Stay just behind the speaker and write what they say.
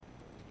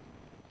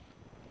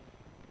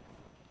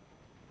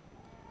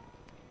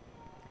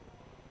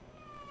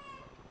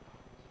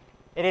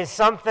It is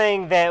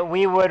something that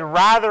we would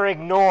rather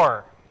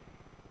ignore.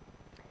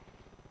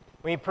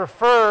 We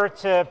prefer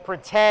to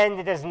pretend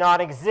it does not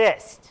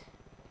exist.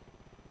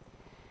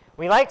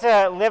 We like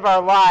to live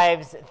our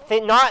lives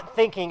not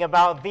thinking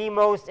about the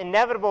most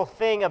inevitable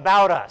thing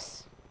about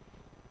us.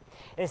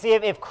 And see,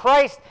 if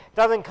Christ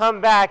doesn't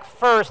come back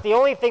first, the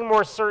only thing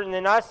more certain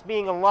than us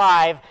being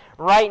alive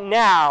right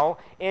now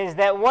is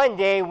that one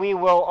day we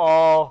will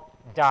all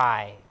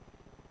die.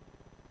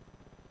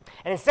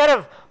 And instead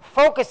of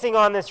focusing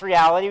on this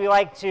reality, we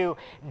like to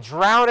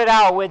drown it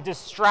out with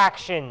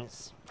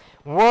distractions.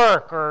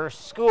 Work or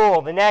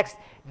school, the next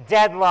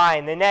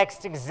deadline, the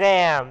next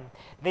exam,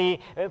 the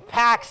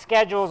packed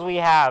schedules we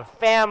have,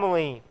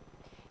 family,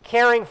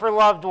 caring for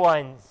loved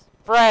ones,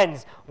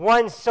 friends,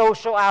 one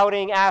social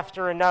outing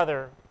after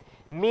another,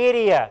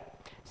 media,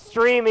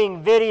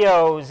 streaming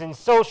videos and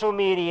social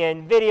media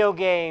and video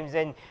games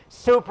and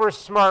super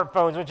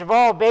smartphones, which have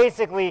all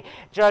basically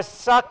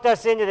just sucked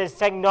us into this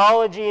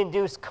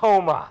technology-induced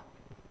coma.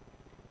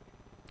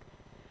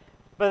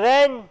 But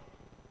then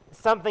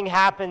something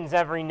happens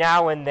every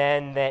now and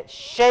then that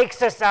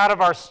shakes us out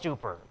of our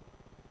stupor.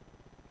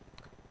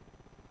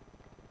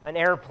 An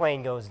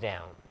airplane goes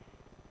down,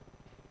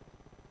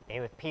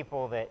 with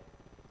people that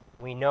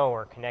we know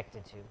are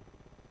connected to.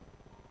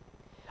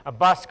 A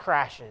bus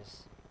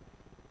crashes.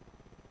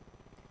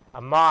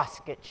 A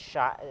mosque gets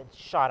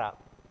shot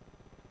up.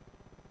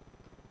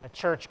 A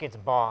church gets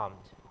bombed.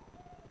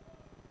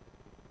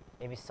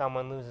 Maybe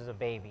someone loses a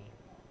baby.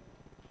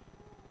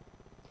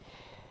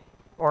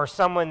 Or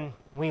someone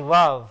we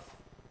love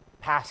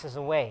passes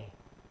away.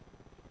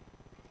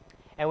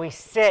 And we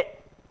sit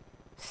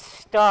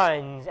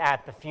stunned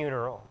at the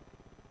funeral.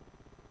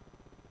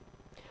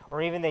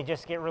 Or even they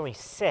just get really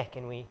sick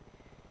and we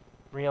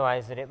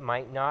realize that it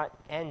might not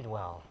end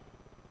well.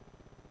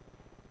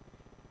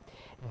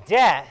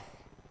 Death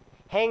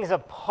hangs a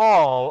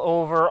pall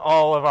over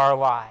all of our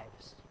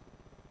lives.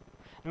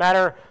 No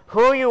matter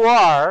who you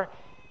are,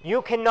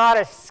 you cannot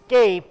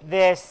escape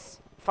this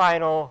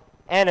final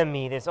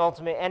enemy, this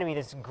ultimate enemy,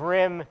 this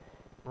grim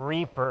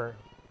reaper.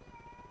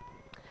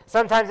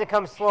 Sometimes it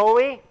comes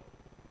slowly,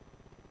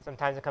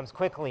 sometimes it comes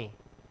quickly,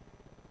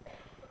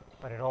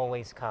 but it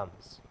always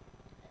comes.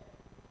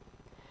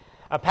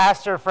 A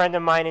pastor friend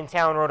of mine in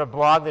town wrote a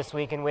blog this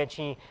week in which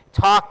he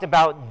talked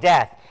about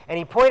death. And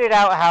he pointed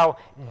out how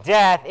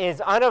death is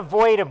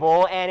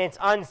unavoidable and it's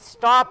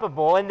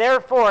unstoppable, and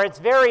therefore it's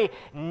very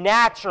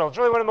natural. It's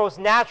really one of the most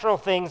natural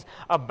things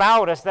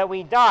about us that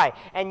we die.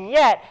 And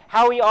yet,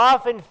 how we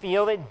often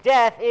feel that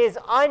death is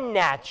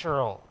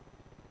unnatural.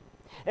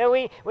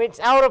 That it's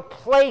out of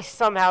place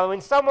somehow.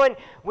 When someone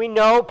we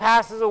know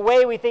passes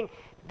away, we think,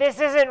 this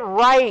isn't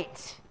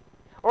right,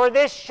 or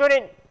this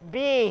shouldn't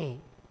be.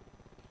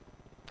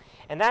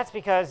 And that's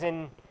because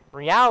in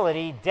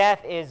reality,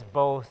 death is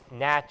both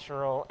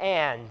natural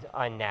and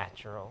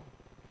unnatural.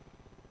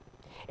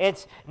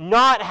 It's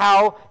not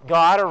how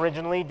God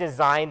originally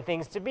designed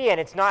things to be, and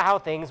it's not how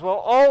things will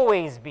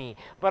always be.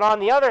 But on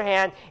the other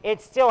hand,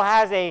 it still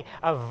has a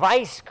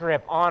vice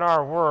grip on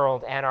our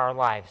world and our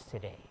lives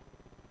today.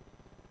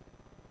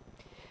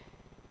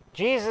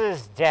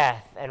 Jesus'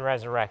 death and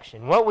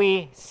resurrection, what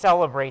we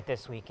celebrate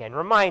this weekend,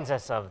 reminds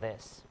us of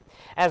this.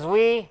 As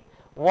we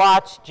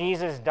watch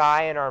Jesus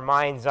die in our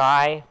mind's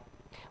eye,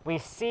 we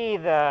see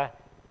the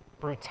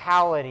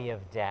brutality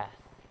of death.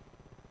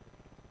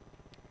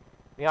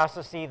 We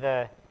also see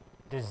the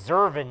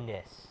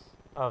deservedness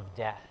of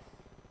death.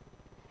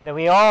 That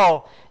we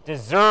all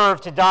deserve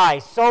to die,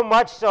 so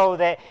much so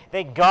that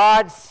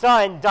God's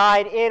Son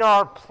died in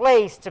our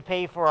place to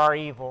pay for our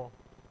evil.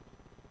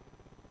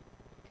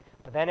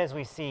 But then as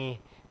we see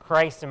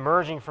Christ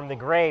emerging from the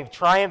grave,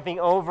 triumphing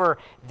over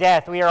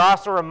death, we are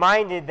also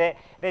reminded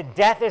that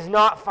death is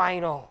not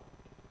final,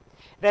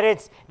 that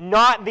it's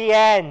not the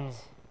end,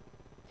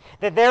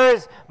 that there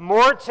is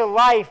more to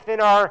life than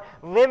our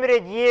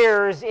limited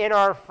years in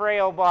our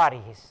frail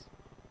bodies,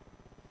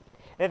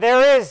 that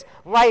there is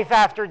life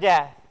after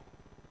death,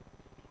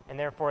 and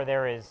therefore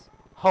there is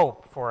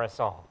hope for us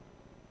all.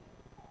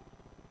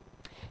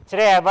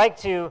 Today I'd like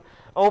to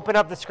open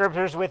up the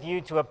scriptures with you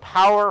to a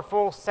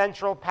powerful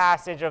central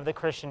passage of the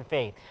Christian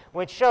faith,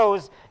 which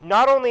shows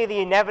not only the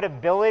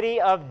inevitability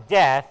of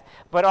death,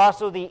 but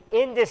also the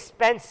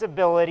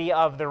indispensability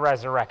of the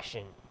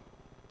resurrection.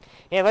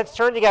 Okay, let's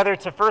turn together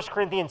to 1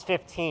 Corinthians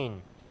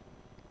 15.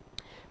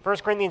 1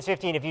 Corinthians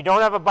 15. If you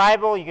don't have a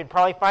Bible, you can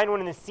probably find one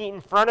in the seat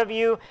in front of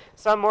you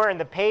somewhere, and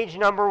the page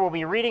number we'll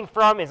be reading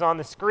from is on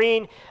the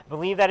screen. I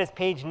believe that is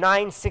page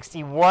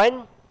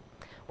 961.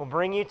 We'll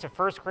bring you to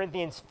 1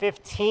 Corinthians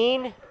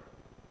 15.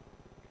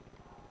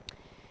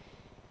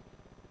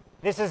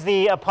 This is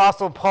the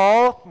Apostle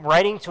Paul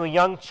writing to a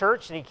young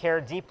church that he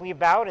cared deeply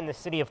about in the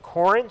city of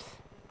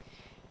Corinth.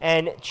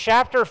 And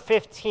chapter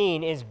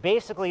 15 is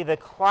basically the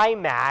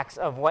climax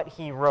of what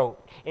he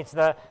wrote. It's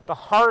the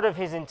heart of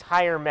his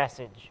entire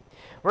message.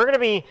 We're going to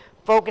be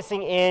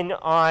focusing in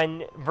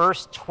on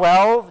verse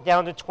 12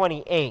 down to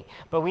 28.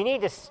 But we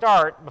need to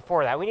start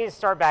before that. We need to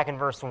start back in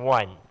verse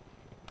 1.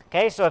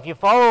 Okay, so if you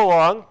follow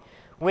along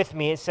with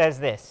me, it says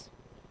this.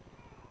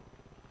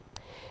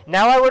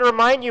 Now I would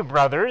remind you,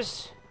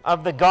 brothers,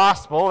 of the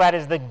gospel, that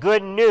is the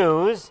good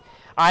news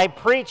I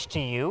preached to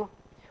you,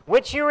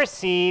 which you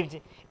received,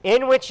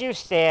 in which you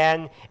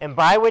stand, and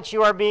by which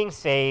you are being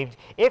saved,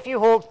 if you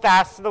hold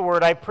fast to the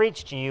word I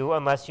preached to you,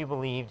 unless you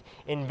believed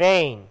in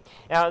vain.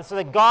 Now, so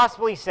the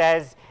gospel, he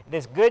says,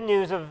 this good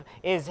news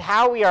is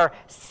how we are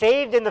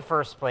saved in the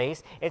first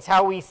place. It's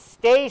how we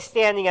stay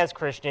standing as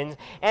Christians,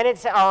 and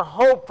it's our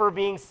hope for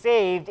being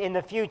saved in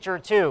the future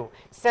too.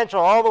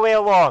 Central all the way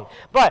along.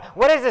 But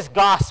what is this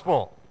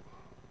gospel?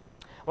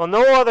 Well,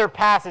 no other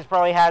passage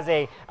probably has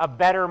a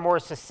better, more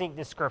succinct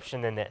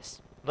description than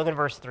this. Look at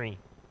verse 3.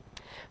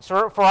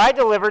 So, for I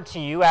delivered to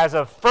you as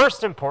of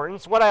first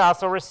importance what I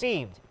also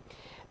received,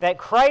 that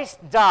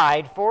Christ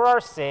died for our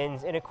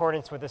sins in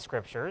accordance with the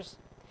Scriptures,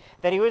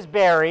 that he was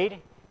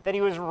buried, that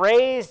he was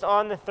raised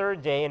on the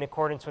third day in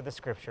accordance with the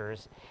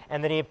Scriptures,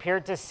 and that he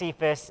appeared to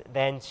Cephas,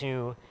 then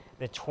to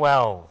the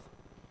 12.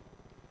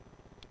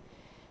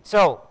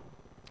 So,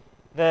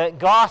 the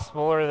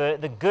gospel, or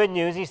the good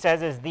news, he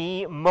says, is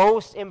the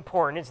most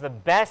important. It's the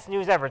best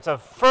news ever. It's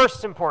of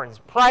first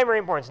importance, primary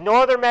importance. No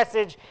other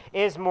message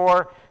is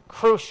more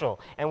crucial.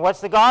 And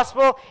what's the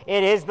gospel?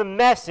 It is the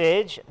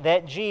message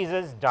that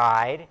Jesus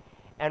died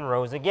and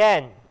rose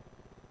again.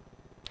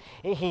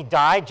 He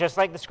died just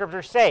like the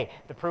Scriptures say.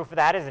 The proof of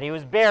that is that he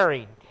was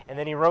buried. And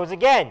then he rose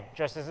again,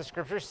 just as the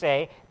Scriptures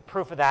say.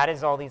 Proof of that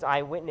is all these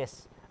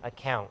eyewitness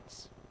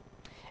accounts.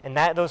 And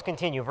those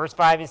continue. Verse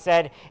 5 is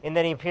said, and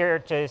then he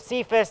appeared to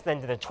Cephas,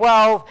 then to the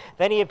 12.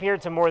 Then he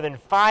appeared to more than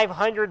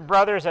 500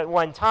 brothers at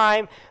one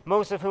time,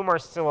 most of whom are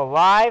still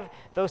alive,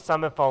 though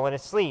some have fallen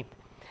asleep.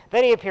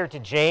 Then he appeared to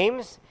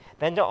James,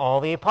 then to all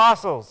the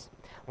apostles.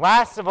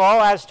 Last of all,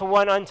 as to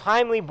one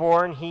untimely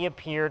born, he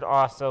appeared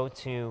also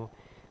to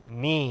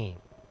me.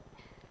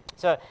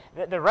 So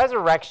the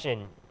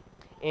resurrection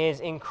is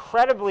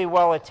incredibly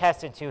well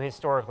attested to,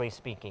 historically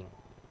speaking.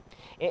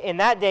 In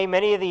that day,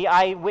 many of the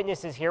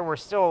eyewitnesses here were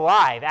still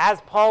alive, as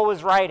Paul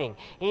was writing.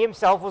 He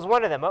himself was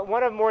one of them,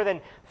 one of more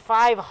than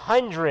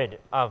 500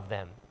 of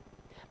them.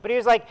 But he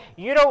was like,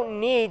 you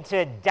don't need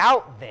to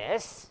doubt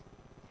this.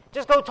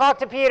 Just go talk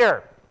to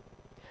Peter.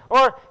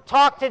 Or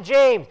talk to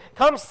James.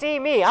 Come see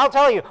me. I'll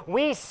tell you,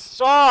 we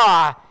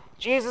saw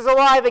Jesus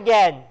alive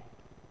again.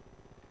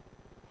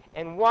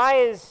 And why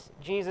is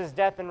Jesus'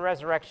 death and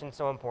resurrection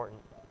so important?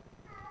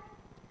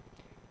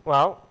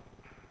 Well,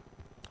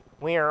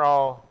 we are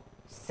all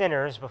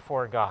sinners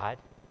before God.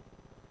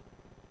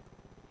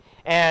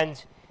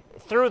 And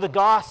through the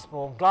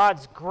gospel,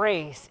 God's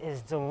grace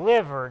is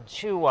delivered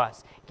to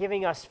us,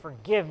 giving us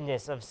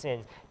forgiveness of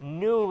sins,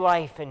 new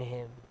life in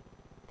him.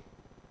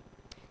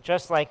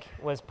 Just like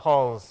was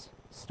Paul's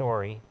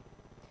story.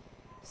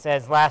 It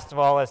says, last of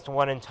all, as to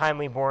one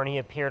untimely born, he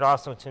appeared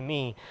also to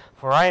me.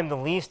 For I am the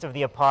least of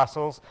the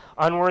apostles,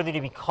 unworthy to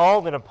be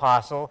called an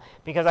apostle,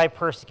 because I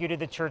persecuted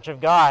the church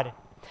of God.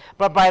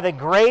 But by the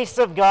grace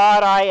of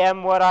God I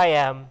am what I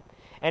am,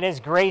 and his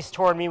grace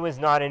toward me was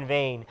not in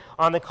vain.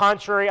 On the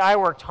contrary, I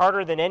worked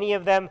harder than any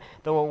of them,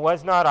 though it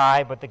was not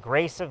I, but the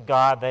grace of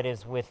God that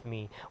is with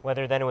me.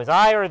 Whether then it was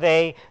I or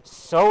they,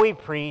 so we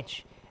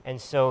preach, and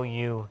so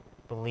you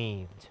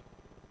believed.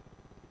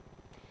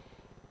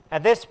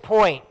 At this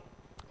point,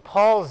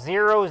 Paul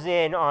zeroes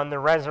in on the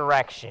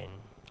resurrection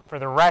for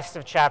the rest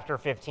of chapter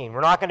 15.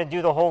 We're not going to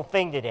do the whole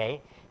thing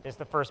today, just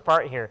the first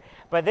part here.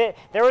 But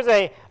there was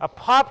a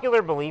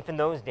popular belief in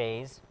those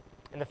days,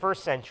 in the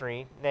first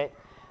century, that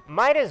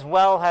might as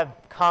well have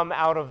come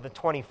out of the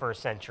 21st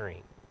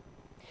century.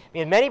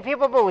 Because many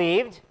people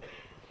believed,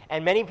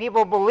 and many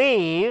people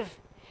believe,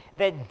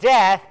 that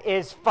death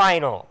is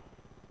final.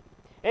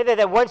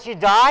 That once you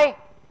die,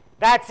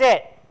 that's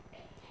it.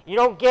 You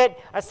don't get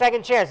a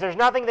second chance. There's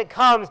nothing that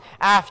comes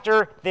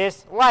after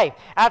this life.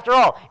 After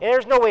all,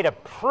 there's no way to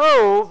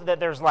prove that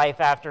there's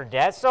life after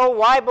death, so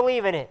why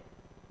believe in it?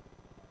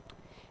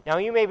 Now,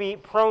 you may be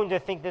prone to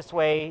think this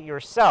way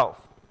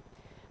yourself,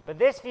 but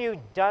this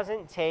view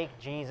doesn't take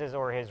Jesus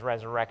or his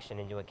resurrection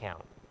into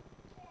account.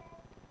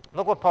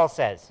 Look what Paul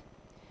says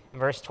in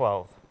verse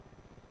 12.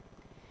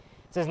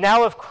 It says,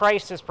 now if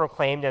Christ is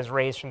proclaimed as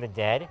raised from the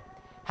dead,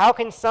 how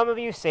can some of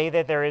you say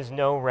that there is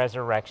no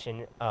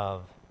resurrection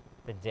of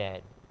the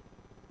dead?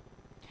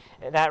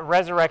 That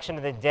resurrection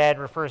of the dead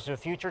refers to a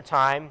future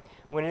time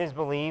when it is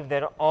believed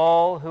that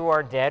all who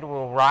are dead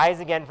will rise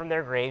again from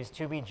their graves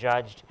to be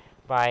judged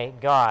by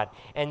God.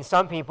 And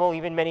some people,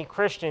 even many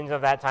Christians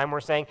of that time,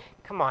 were saying,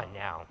 come on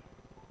now.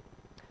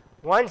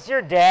 Once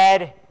you're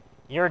dead,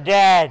 you're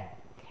dead.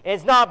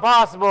 It's not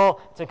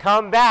possible to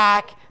come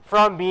back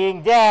from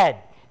being dead.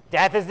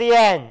 Death is the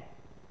end.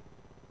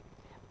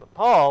 But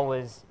Paul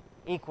was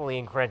equally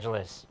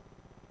incredulous.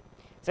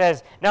 It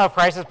says, now if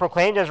Christ is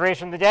proclaimed as raised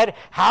from the dead,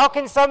 how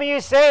can some of you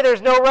say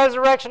there's no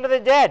resurrection of the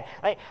dead?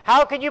 Like,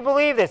 how can you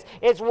believe this?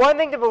 It's one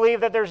thing to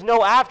believe that there's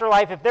no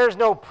afterlife if there's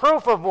no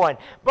proof of one.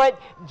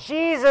 But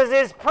Jesus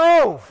is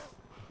proof.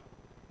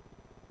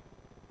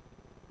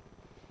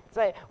 It's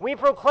like, we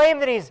proclaim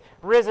that he's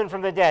risen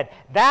from the dead.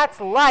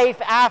 That's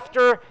life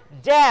after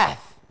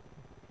death.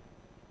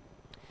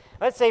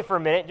 let's say for a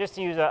minute, just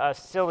to use a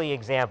silly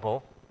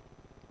example,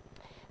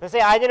 let's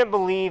say I didn't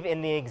believe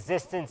in the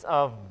existence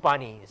of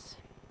bunnies,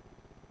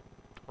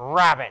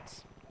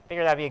 rabbits.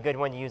 Figure that'd be a good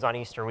one to use on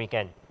Easter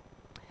weekend.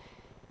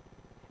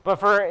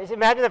 But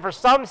imagine that for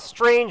some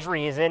strange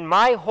reason,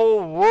 my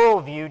whole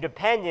worldview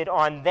depended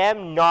on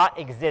them not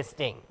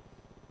existing.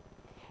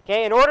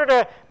 Okay, in order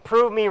to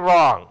prove me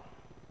wrong,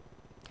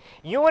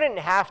 you wouldn't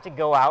have to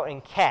go out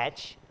and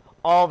catch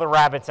all the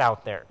rabbits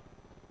out there.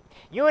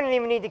 You wouldn't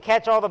even need to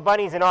catch all the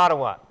bunnies in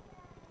Ottawa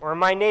or in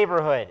my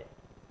neighborhood.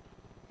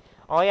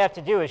 All you have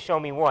to do is show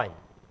me one.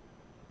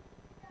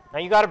 Now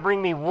you got to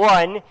bring me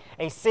one,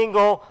 a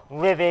single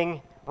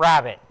living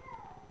rabbit.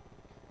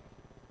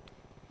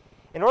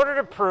 In order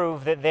to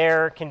prove that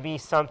there can be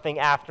something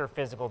after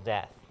physical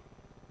death,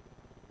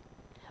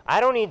 I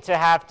don't need to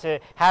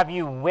have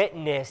you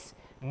witness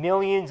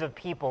millions of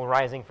people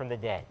rising from the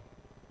dead.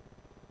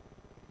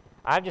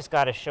 I've just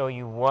got to show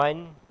you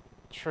one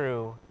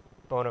true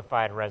bona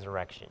fide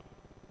resurrection.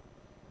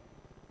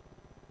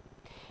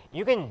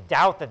 You can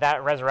doubt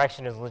that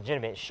resurrection is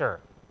legitimate,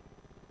 sure.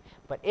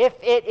 But if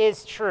it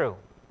is true,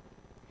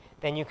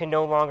 then you can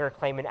no longer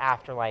claim an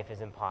afterlife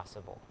is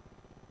impossible.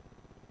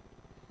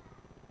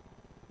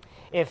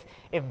 If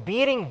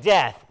beating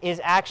death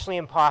is actually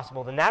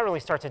impossible, then that really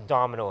starts a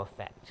domino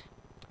effect.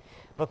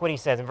 Look what he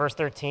says in verse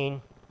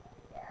 13.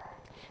 It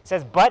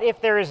says, "But if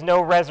there is no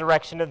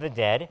resurrection of the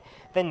dead,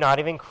 then not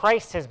even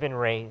Christ has been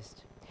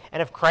raised.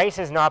 And if Christ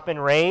has not been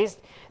raised,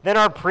 then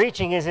our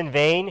preaching is in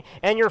vain,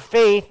 and your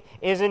faith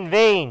is in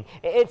vain."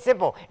 It's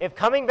simple. If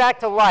coming back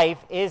to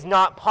life is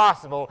not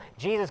possible,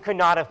 Jesus could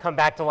not have come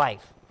back to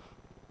life.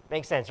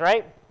 Makes sense,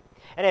 right?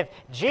 And if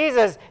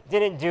Jesus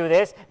didn't do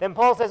this, then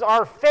Paul says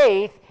our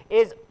faith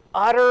is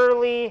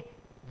utterly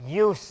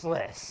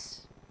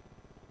useless.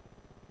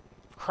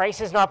 If Christ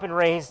has not been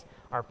raised,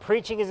 our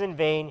preaching is in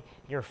vain,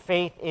 your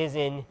faith is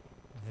in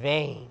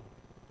vain.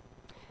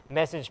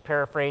 Message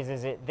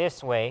paraphrases it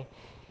this way,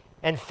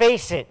 "And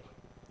face it,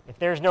 if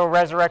there's no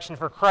resurrection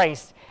for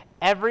Christ,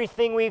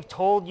 everything we've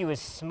told you is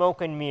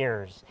smoke and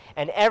mirrors,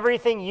 and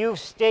everything you've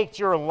staked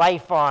your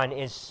life on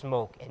is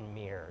smoke and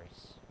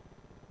mirrors."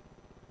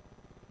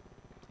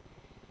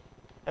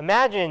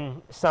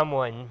 Imagine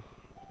someone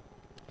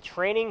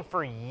training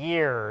for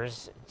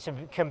years to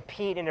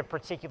compete in a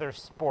particular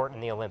sport in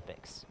the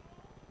Olympics.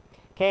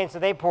 Okay, and so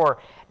they pour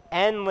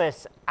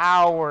endless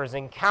hours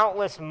and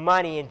countless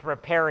money into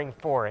preparing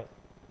for it.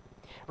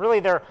 Really,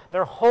 their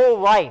whole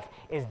life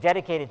is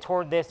dedicated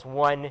toward this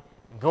one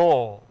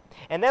goal.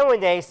 And then one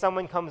day,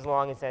 someone comes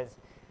along and says,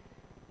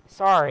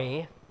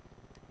 "Sorry,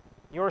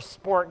 your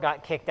sport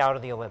got kicked out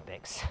of the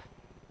Olympics."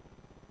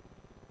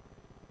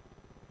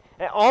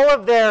 And all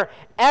of their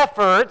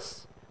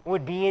efforts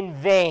would be in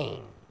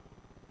vain.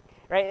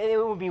 Right?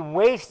 It would be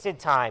wasted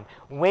time,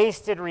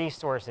 wasted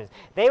resources.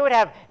 They would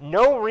have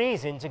no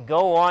reason to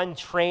go on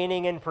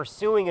training and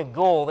pursuing a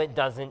goal that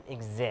doesn't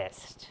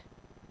exist.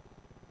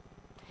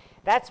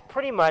 That's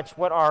pretty much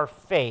what our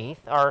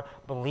faith, our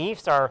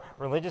beliefs, our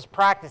religious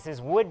practices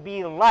would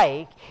be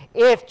like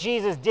if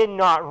Jesus did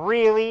not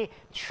really,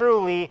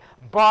 truly,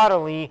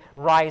 bodily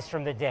rise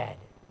from the dead.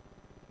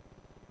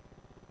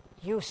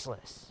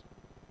 Useless.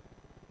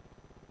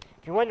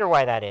 If you wonder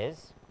why that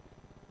is,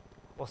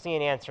 we'll see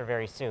an answer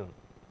very soon.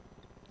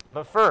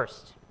 But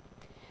first,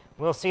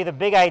 we'll see the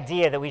big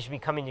idea that we should be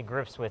coming to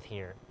grips with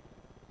here.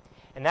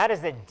 And that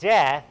is that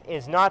death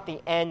is not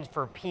the end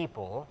for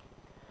people,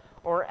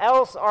 or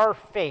else our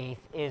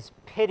faith is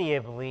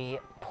pitiably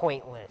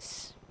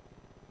pointless.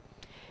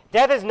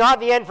 Death is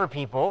not the end for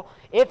people.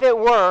 If it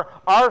were,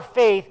 our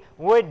faith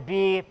would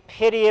be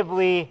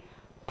pitiably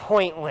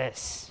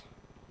pointless.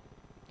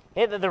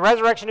 The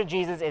resurrection of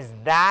Jesus is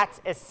that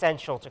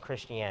essential to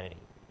Christianity.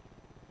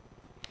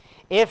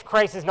 If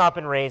Christ has not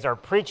been raised, our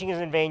preaching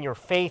is in vain, your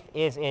faith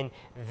is in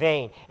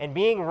vain. And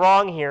being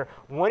wrong here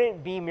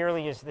wouldn't be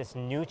merely just this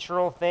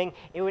neutral thing.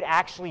 It would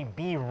actually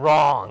be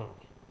wrong.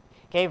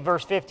 Okay,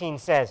 verse 15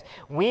 says,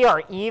 "We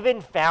are even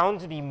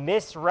found to be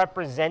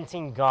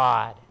misrepresenting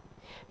God,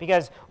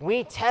 because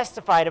we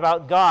testified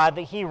about God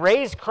that he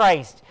raised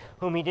Christ,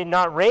 whom he did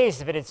not raise,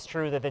 if it is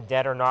true that the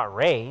dead are not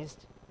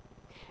raised."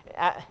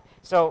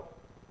 So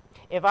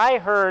if I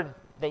heard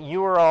that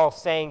you were all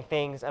saying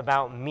things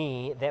about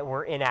me that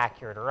were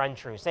inaccurate or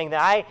untrue, saying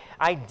that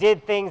I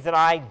did things that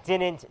I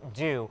didn't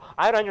do,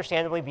 I would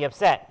understandably be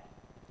upset.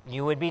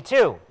 You would be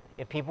too,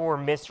 if people were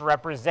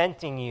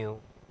misrepresenting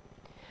you.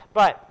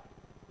 But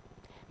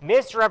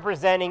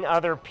misrepresenting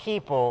other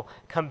people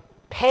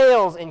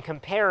pales in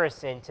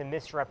comparison to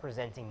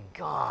misrepresenting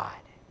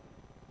God.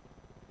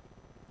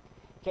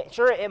 Okay,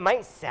 sure, it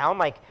might sound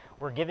like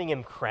we're giving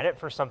him credit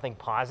for something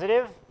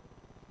positive,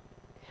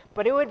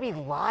 but it would be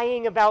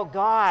lying about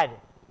God.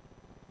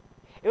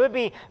 It would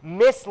be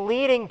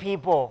misleading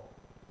people.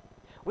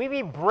 We'd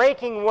be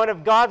breaking one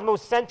of God's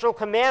most central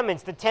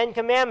commandments, the 10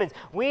 Commandments.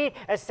 We'd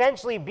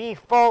essentially be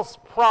false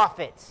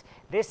prophets.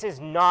 This is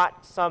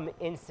not some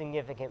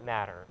insignificant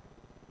matter.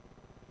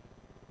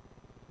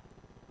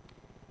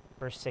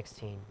 Verse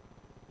 16.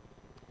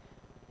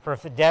 For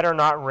if the dead are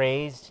not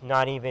raised,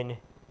 not even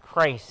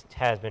Christ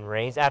has been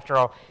raised. After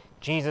all,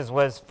 Jesus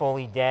was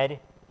fully dead,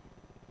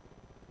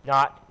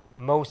 not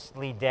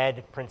mostly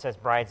dead, Princess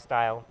Bride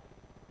style.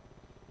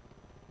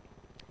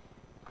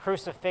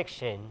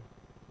 Crucifixion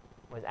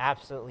was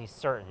absolutely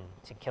certain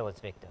to kill its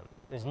victim.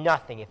 There's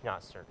nothing if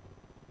not certain.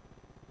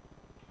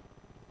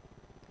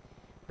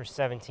 Verse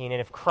 17,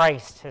 and if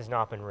Christ has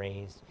not been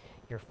raised,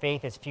 your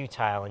faith is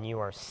futile and you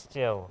are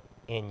still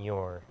in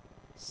your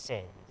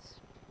sins.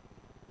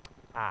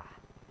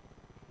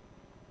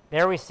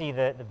 There we see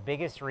the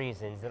biggest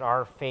reasons that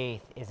our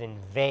faith is in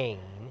vain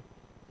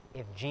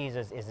if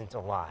Jesus isn't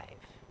alive.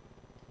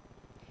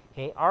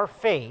 Okay, our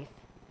faith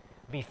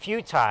be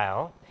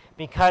futile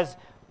because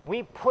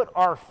we put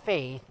our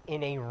faith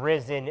in a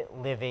risen,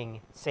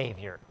 living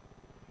Savior.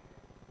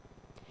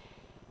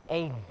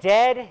 A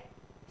dead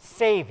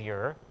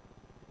Savior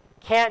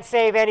can't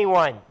save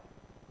anyone.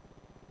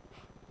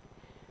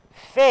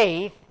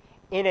 Faith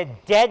in a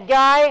dead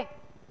guy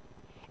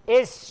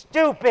is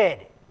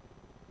stupid.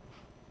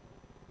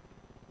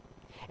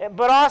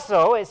 But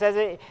also, it says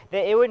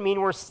that it would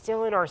mean we're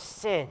still in our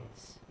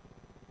sins.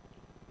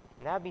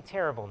 And that would be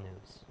terrible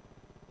news.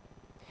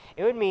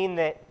 It would mean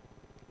that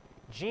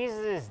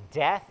Jesus'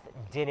 death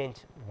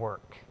didn't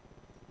work.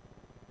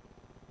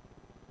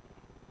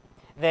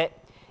 That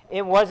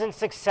it wasn't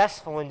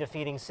successful in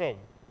defeating sin.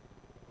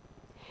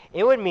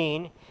 It would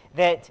mean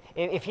that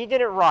if he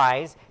didn't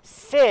rise,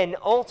 sin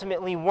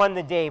ultimately won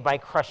the day by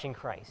crushing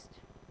Christ.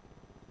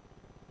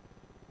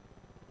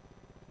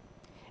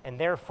 And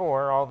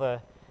therefore, all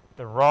the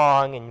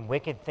wrong and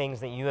wicked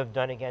things that you have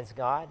done against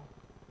God,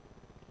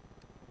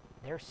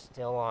 they're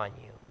still on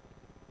you.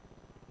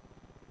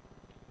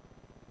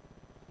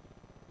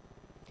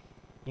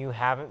 You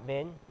haven't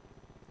been,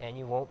 and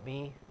you won't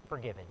be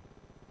forgiven.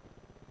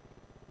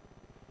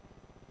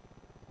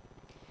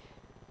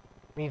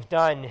 We've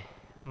done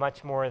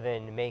much more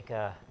than make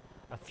a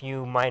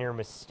few minor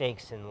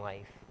mistakes in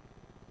life.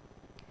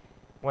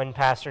 One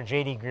pastor,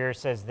 J.D. Greer,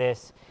 says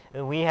this,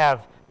 that we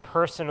have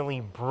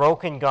personally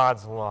broken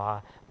God's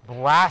law,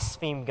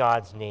 blasphemed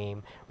God's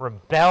name,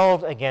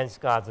 rebelled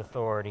against God's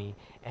authority,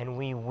 and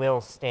we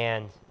will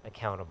stand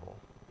accountable.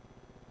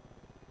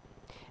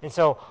 And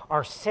so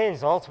our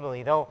sins,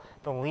 ultimately, they'll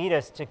lead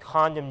us to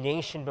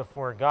condemnation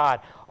before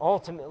God,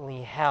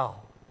 ultimately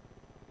hell.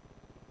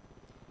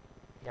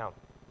 Now,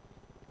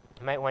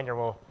 you might wonder,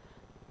 well,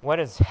 what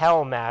does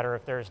hell matter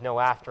if there's no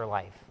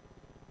afterlife?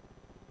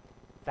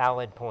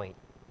 Valid point.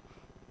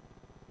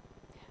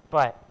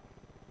 But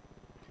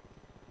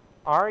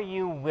are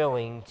you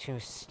willing to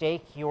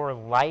stake your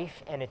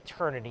life and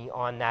eternity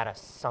on that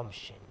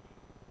assumption?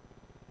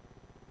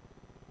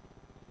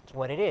 It's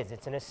what it is.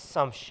 It's an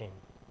assumption.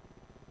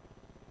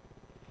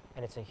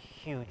 And it's a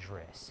huge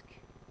risk.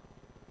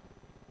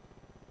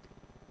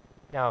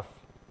 Now, if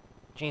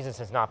Jesus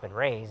has not been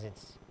raised,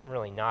 it's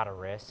really not a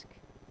risk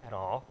at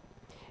all.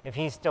 If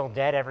he's still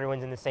dead,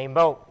 everyone's in the same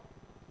boat.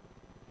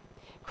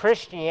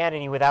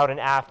 Christianity without an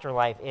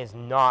afterlife is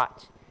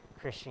not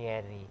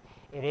Christianity.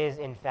 It is,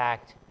 in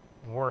fact,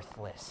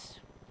 worthless.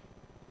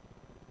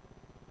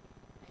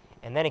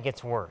 And then it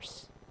gets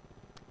worse.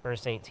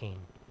 Verse 18.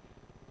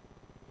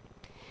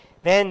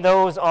 Then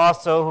those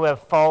also who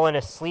have fallen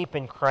asleep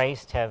in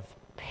Christ have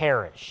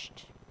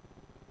perished.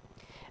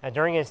 Now,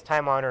 during his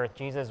time on earth,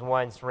 Jesus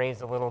once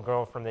raised a little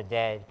girl from the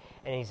dead,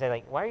 and he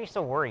said, why are you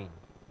so worried?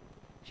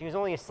 She was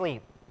only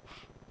asleep.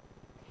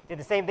 Did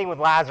the same thing with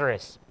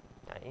Lazarus.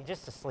 He's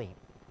just asleep.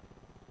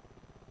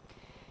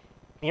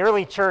 The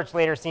early church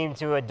later seemed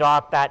to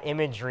adopt that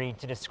imagery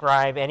to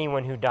describe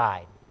anyone who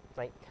died. It's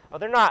like,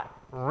 they're not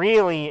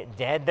really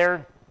dead,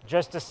 they're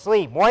just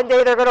asleep. One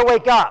day they're going to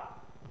wake up.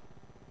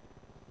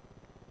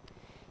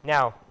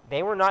 Now,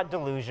 they were not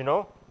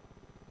delusional,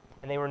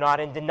 and they were not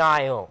in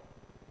denial.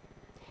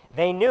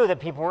 They knew that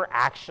people were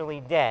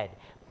actually dead.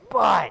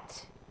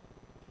 But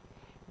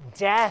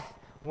death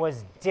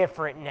was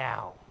different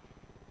now.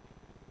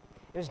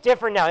 It was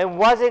different now. It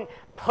wasn't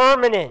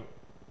permanent.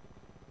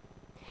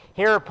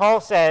 Here Paul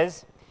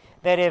says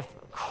that if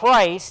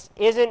Christ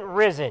isn't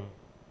risen,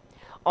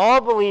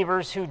 all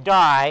believers who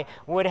die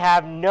would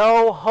have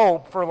no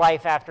hope for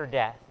life after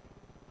death.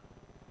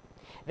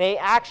 They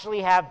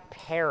actually have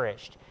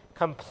perished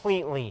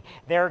completely.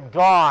 They're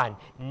gone,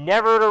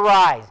 never to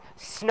rise,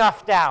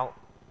 snuffed out.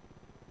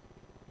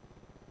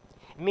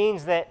 It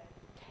means that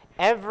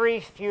every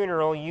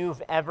funeral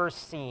you've ever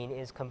seen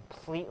is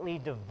completely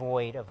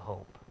devoid of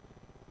hope.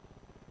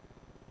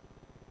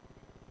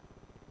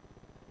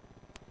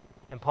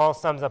 And Paul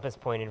sums up his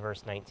point in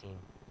verse 19.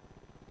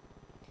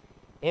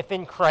 If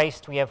in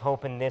Christ we have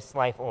hope in this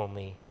life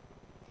only,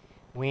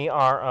 we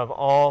are of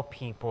all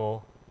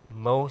people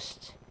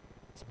most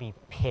to be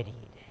pitied.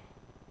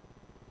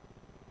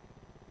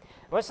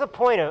 What's the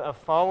point of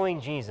following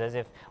Jesus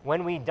if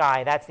when we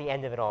die, that's the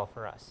end of it all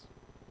for us?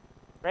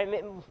 Right?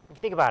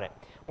 Think about it.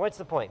 What's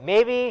the point?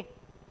 Maybe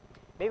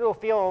we'll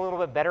feel a little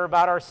bit better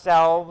about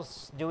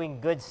ourselves, doing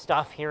good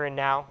stuff here and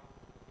now.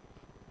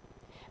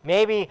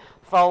 Maybe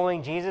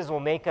following Jesus will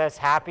make us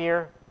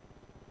happier.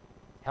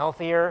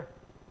 healthier,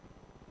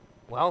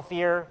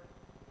 wealthier?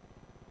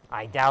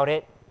 I doubt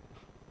it.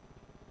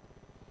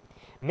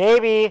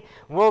 Maybe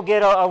we'll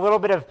get a little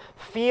bit of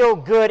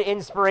feel-good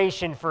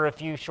inspiration for a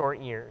few short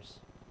years.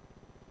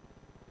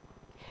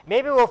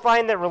 Maybe we'll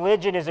find that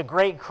religion is a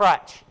great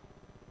crutch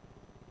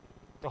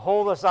to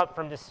hold us up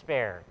from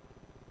despair.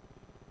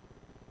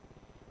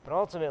 But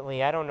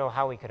ultimately, I don't know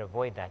how we could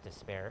avoid that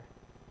despair.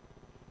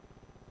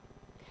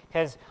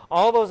 Because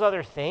all those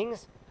other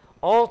things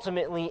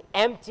ultimately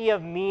empty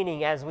of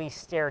meaning as we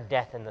stare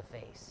death in the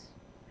face.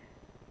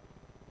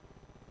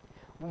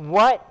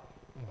 What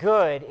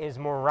good is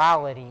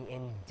morality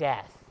in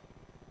death?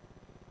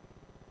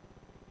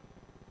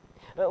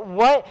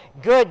 What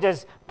good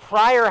does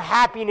prior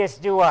happiness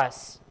do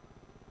us?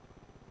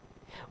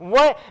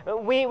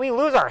 We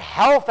lose our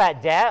health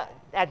at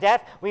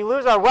death. We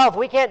lose our wealth.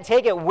 We can't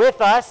take it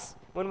with us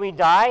when we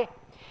die.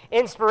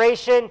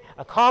 Inspiration,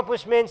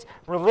 accomplishments,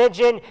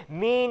 religion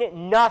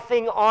mean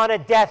nothing on a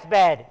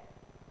deathbed.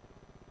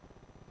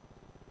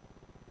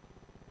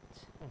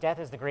 Death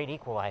is the great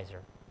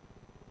equalizer.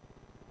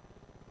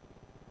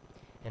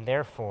 And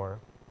therefore,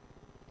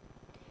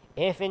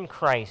 if in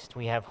Christ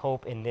we have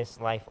hope in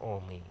this life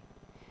only,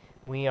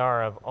 we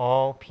are of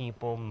all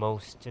people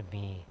most to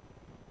be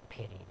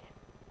pitied.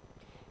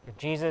 If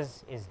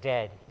Jesus is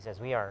dead, he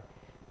says, we are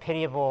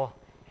pitiable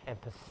and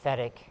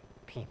pathetic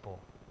people.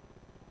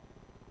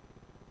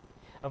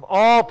 Of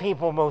all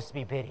people most to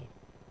be pitied.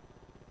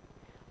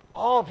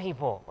 All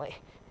people,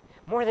 like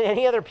more than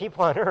any other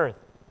people on earth.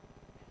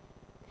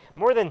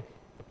 More than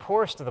the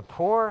poorest of the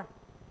poor.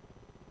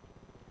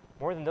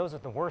 More than those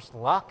with the worst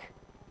luck.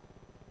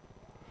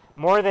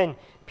 More than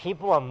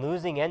people on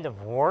losing end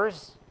of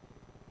wars.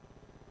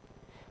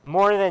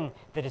 More than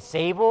the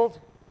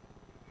disabled.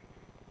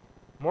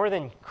 More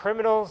than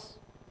criminals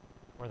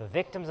or the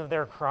victims of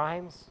their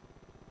crimes.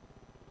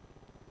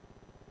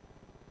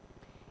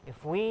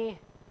 If we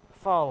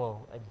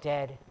follow a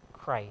dead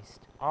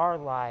Christ, our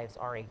lives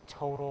are a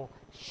total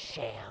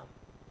sham.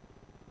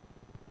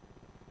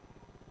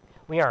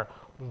 We are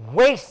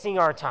wasting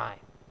our time.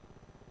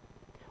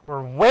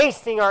 We're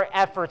wasting our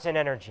efforts and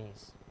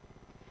energies.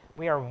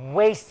 We are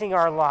wasting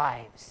our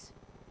lives.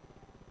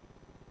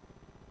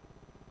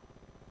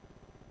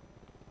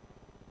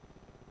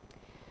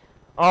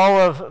 All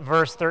of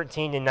verse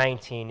 13 to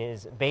 19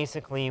 is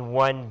basically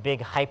one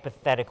big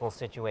hypothetical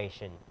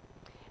situation.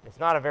 It's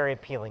not a very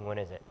appealing one,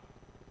 is it?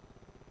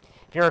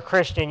 If you're a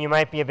Christian, you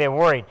might be a bit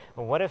worried.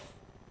 Well, what if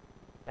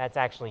that's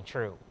actually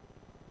true?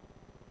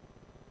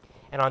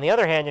 And on the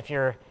other hand, if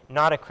you're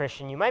not a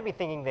Christian, you might be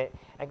thinking that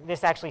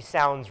this actually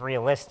sounds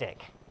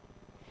realistic.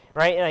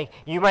 Right? Like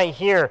you might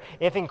hear,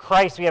 if in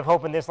Christ we have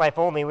hope in this life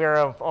only, we are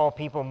of all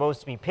people most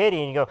to be pitied.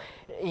 And you go,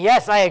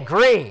 yes, I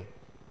agree.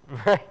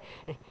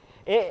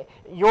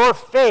 Your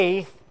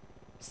faith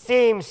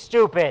seems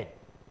stupid.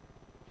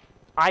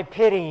 I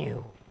pity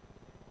you.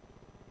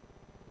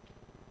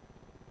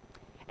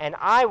 And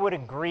I would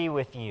agree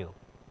with you.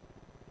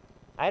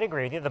 I'd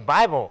agree with you. The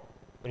Bible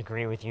would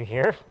agree with you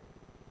here.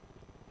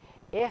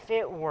 If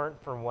it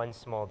weren't for one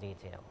small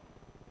detail.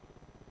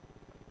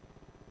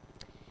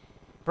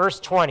 Verse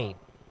 20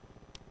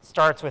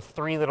 starts with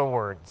three little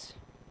words.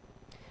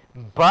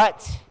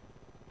 But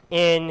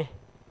in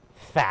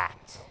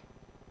fact.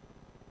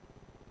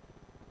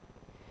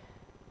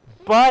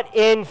 But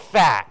in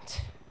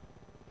fact,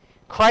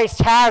 Christ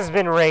has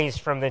been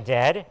raised from the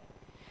dead,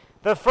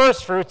 the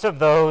firstfruits of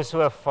those who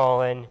have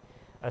fallen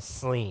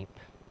asleep.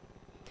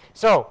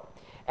 So,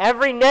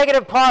 every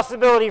negative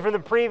possibility from the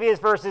previous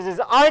verses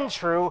is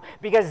untrue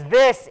because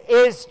this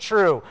is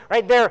true.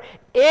 Right? There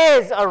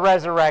is a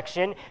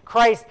resurrection.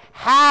 Christ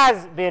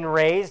has been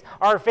raised.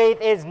 Our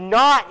faith is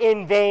not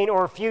in vain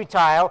or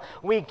futile.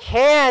 We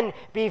can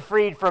be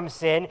freed from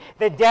sin.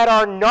 The dead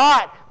are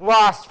not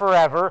lost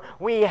forever.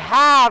 We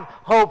have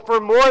hope for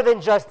more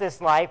than just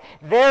this life.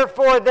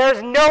 Therefore,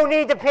 there's no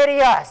need to pity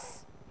us.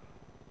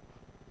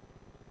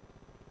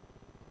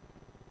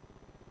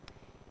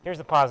 Here's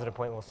the positive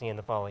point we'll see in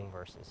the following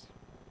verses.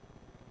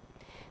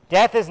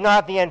 Death is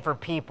not the end for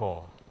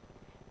people,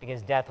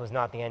 because death was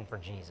not the end for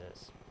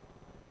Jesus.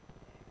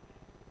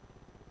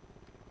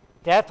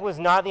 Death was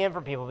not the end for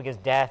people, because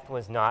death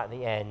was not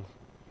the end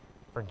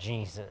for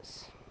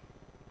Jesus.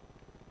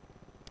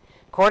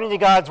 According to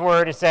God's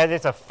word, it says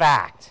it's a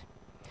fact.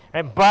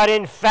 Right? But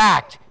in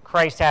fact,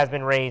 Christ has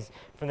been raised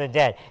from the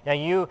dead. Now,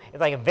 it's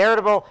like a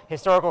veritable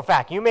historical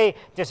fact. You may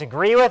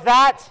disagree with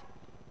that.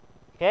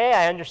 Okay,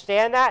 I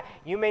understand that.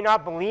 You may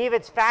not believe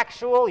it's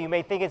factual. You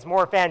may think it's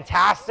more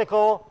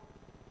fantastical.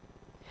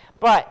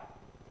 But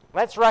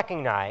let's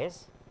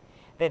recognize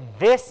that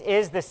this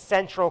is the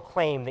central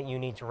claim that you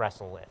need to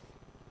wrestle with.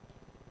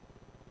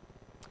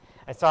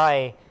 I saw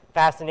a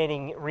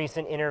fascinating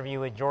recent interview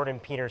with Jordan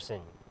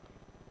Peterson,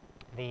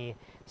 the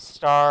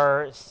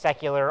star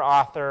secular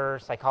author,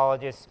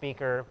 psychologist,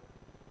 speaker.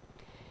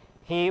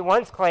 He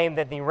once claimed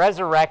that the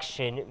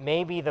resurrection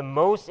may be the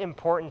most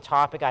important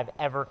topic I've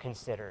ever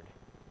considered.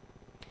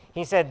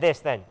 He said this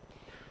then,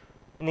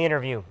 in the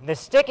interview, the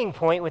sticking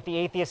point with the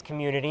atheist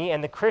community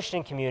and the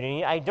Christian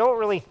community, I don't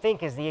really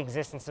think is the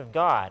existence of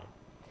God.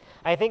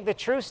 I think the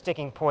true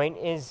sticking point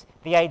is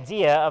the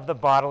idea of the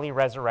bodily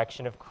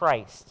resurrection of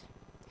Christ.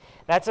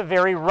 That's a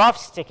very rough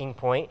sticking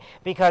point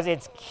because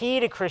it's key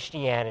to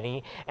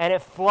Christianity and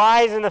it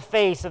flies in the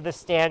face of the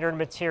standard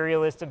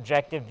materialist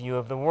objective view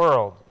of the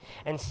world.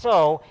 And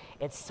so,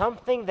 it's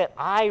something that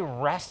I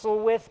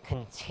wrestle with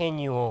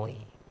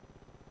continually.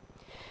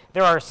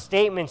 There are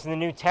statements in the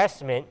New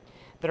Testament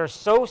that are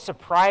so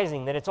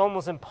surprising that it's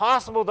almost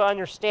impossible to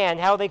understand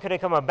how they could have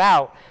come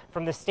about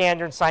from the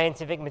standard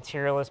scientific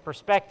materialist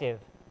perspective.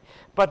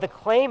 But the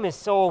claim is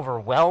so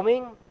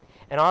overwhelming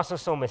and also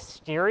so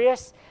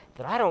mysterious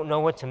that I don't know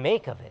what to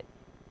make of it.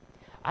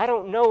 I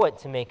don't know what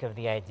to make of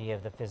the idea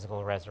of the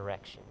physical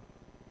resurrection.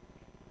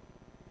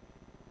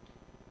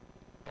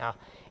 Now,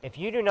 if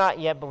you do not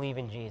yet believe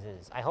in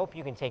Jesus, I hope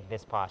you can take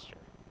this posture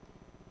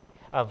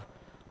of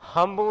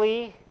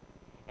humbly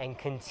and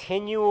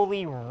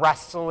continually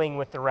wrestling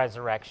with the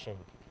resurrection.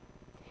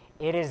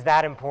 It is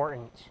that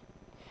important.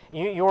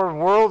 Your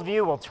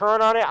worldview will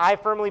turn on it. I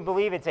firmly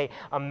believe it's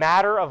a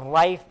matter of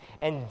life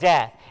and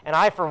death. And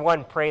I, for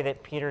one, pray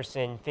that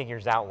Peterson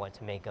figures out what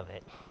to make of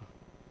it.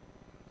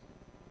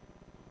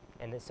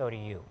 And that so do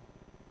you.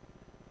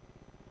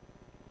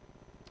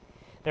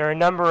 There are a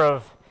number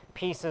of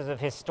pieces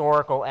of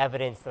historical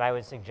evidence that I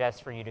would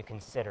suggest for you to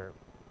consider.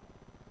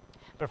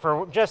 But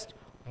for just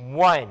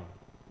one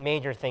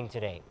major thing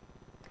today,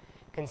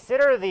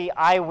 consider the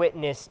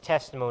eyewitness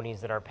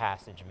testimonies that our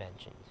passage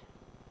mentioned.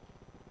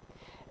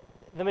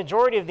 The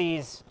majority of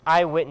these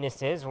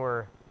eyewitnesses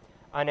were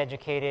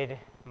uneducated,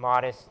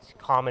 modest,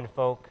 common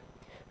folk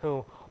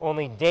who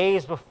only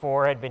days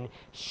before had been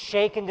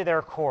shaken to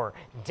their core,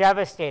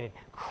 devastated,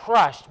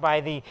 crushed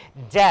by the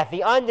death,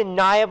 the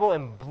undeniable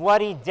and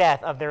bloody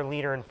death of their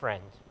leader and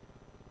friend.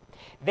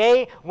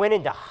 They went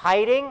into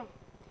hiding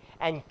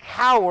and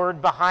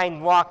cowered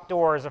behind locked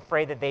doors,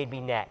 afraid that they'd be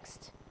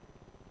next.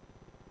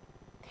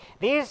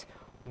 These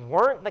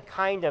weren't the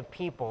kind of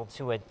people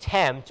to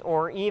attempt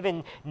or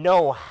even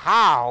know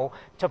how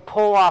to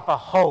pull off a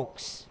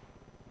hoax,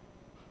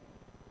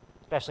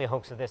 especially a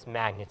hoax of this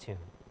magnitude.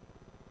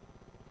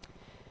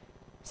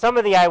 Some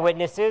of the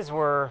eyewitnesses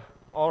were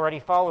already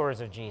followers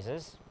of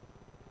Jesus.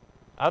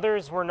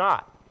 Others were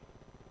not.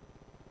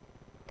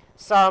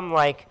 Some,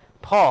 like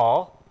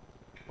Paul,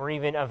 were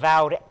even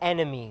avowed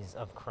enemies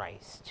of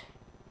Christ.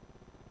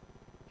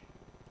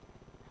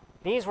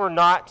 These were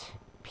not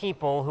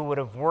people who would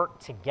have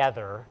worked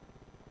together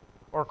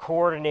or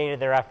coordinated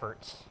their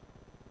efforts,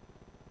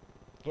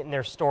 getting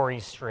their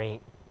stories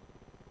straight.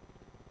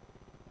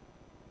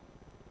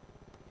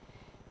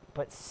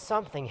 But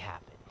something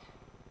happened.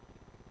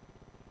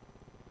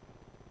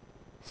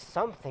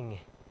 Something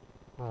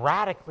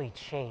radically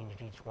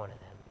changed each one of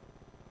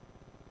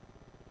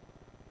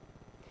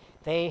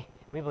them.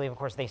 We believe, of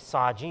course, they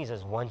saw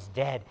Jesus, once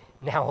dead,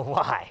 now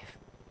alive.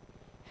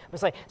 It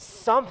was like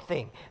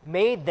something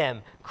made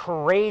them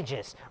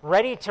courageous,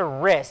 ready to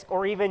risk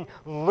or even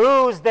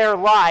lose their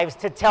lives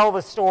to tell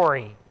the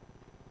story.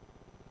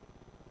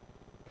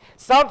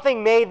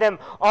 Something made them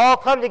all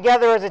come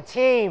together as a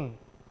team.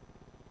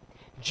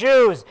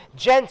 Jews,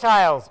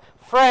 Gentiles,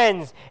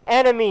 friends,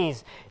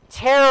 enemies,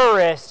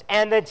 terrorists,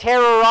 and the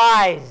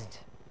terrorized.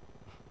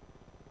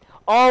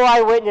 All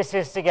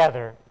eyewitnesses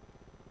together.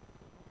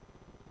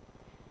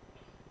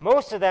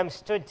 Most of them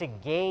stood to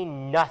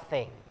gain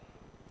nothing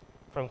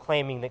from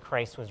claiming that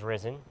Christ was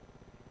risen.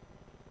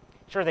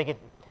 Sure, they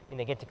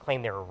get to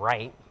claim their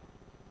right.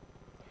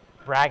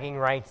 Bragging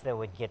rights that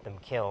would get them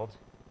killed.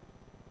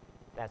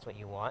 That's what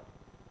you want.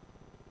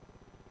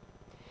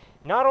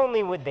 Not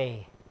only would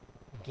they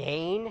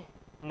gain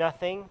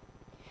nothing,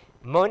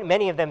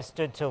 many of them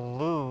stood to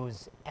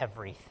lose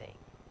everything.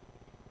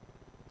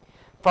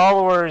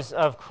 Followers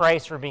of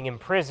Christ were being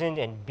imprisoned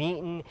and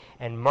beaten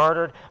and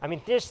martyred. I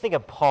mean, just think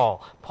of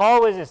Paul.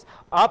 Paul was this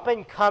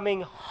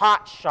up-and-coming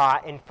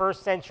hotshot in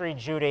first century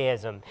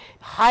Judaism,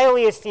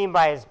 highly esteemed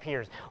by his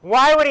peers.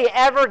 Why would he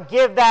ever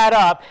give that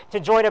up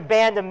to join a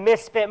band of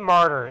misfit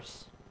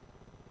martyrs?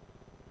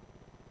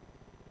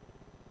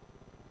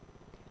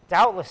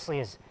 Doubtlessly,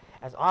 as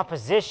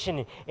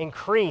opposition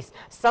increased,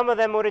 some of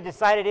them would have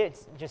decided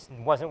it just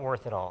wasn't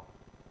worth it all.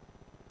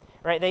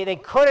 Right? They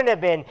couldn't have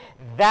been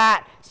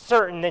that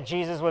certain that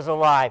Jesus was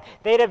alive.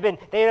 They'd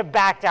have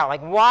backed out.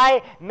 Like,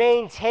 why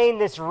maintain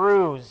this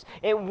ruse?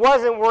 It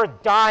wasn't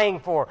worth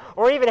dying for,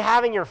 or even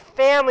having your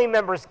family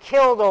members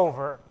killed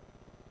over.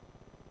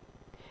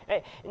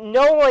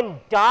 No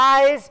one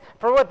dies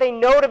for what they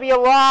know to be a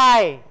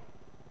lie.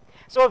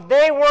 So if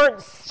they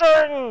weren't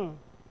certain,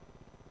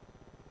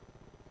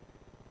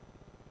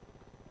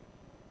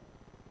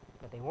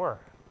 but they were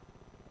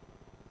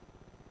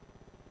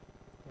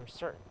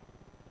certain.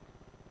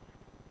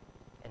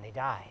 And they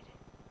died.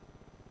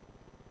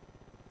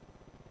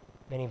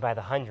 Many by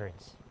the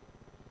hundreds.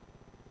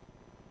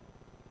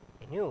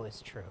 They knew it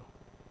was true.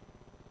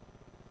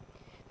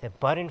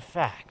 But in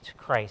fact,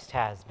 Christ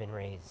has been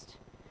raised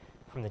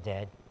from the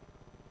dead.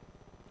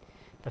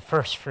 the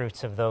first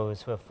fruits of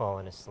those who have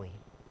fallen asleep.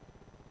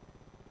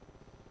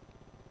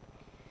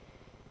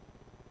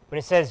 When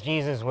it says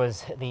Jesus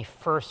was the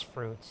first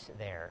fruits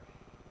there,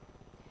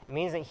 it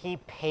means that he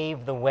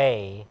paved the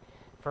way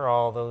for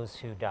all those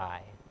who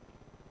die.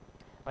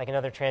 Like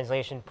another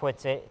translation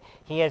puts it,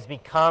 he has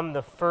become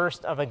the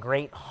first of a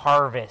great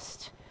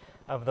harvest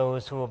of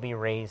those who will be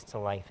raised to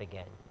life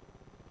again.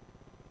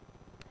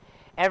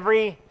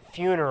 Every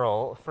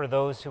funeral for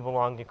those who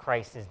belong to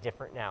Christ is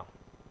different now.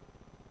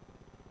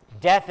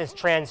 Death is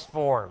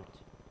transformed.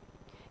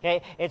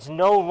 Okay? It's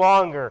no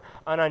longer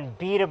an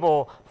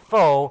unbeatable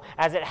foe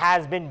as it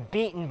has been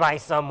beaten by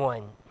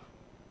someone.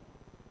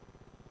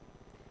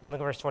 Look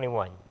at verse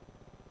 21.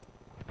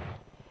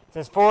 It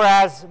says, "For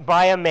as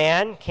by a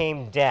man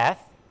came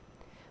death,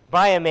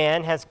 by a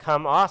man has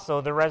come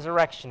also the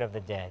resurrection of the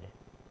dead.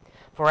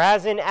 For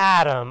as in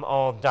Adam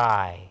all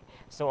die,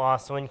 so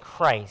also in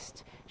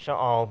Christ shall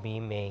all be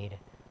made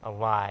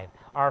alive."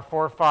 Our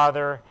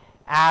forefather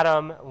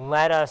Adam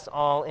led us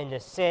all into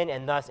sin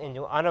and thus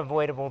into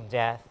unavoidable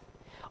death.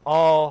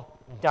 All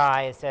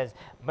die, it says,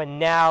 but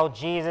now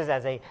Jesus,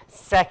 as a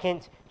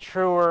second,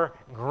 truer,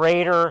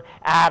 greater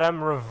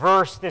Adam,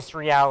 reversed this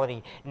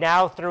reality.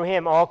 Now through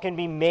him all can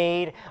be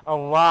made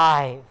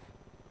alive.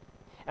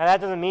 Now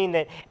that doesn't mean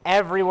that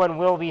everyone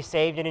will be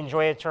saved and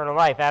enjoy eternal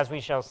life, as we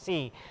shall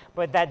see,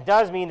 but that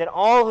does mean that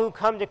all who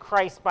come to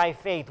Christ by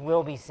faith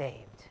will be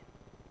saved.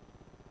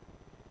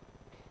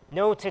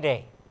 Know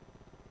today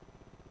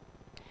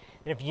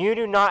that if you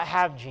do not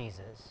have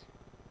Jesus,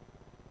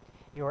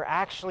 you are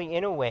actually,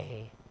 in a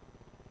way,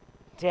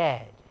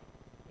 dead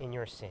in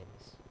your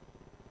sins.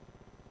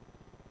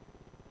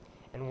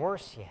 And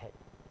worse yet,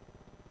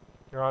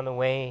 you're on the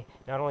way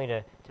not only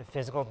to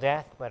physical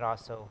death, but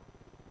also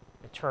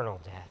eternal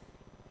death.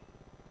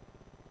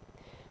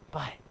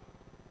 But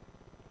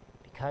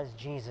because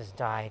Jesus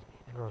died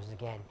and rose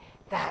again,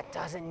 that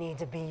doesn't need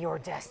to be your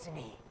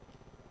destiny.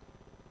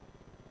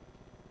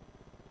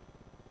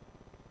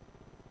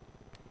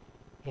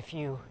 If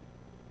you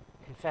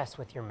confess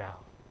with your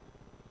mouth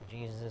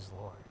Jesus is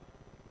Lord,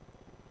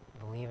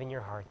 believe in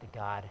your heart that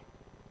God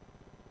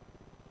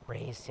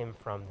raised him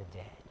from the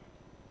dead,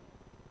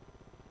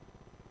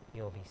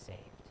 you'll be saved.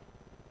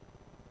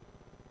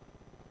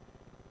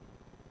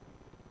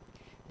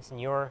 Listen,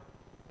 your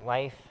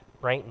life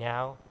right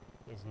now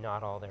is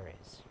not all there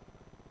is.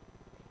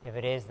 If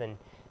it is, then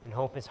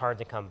hope is hard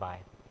to come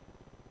by.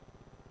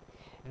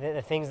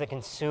 The things that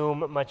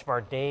consume much of our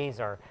days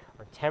are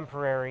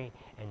temporary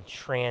and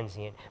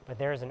transient, but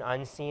there is an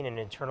unseen and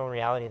eternal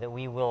reality that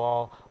we will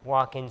all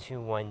walk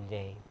into one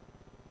day.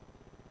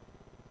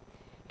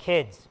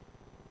 Kids,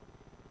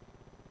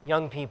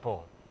 young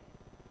people,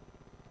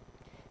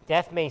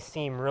 death may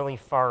seem really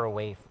far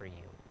away for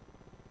you.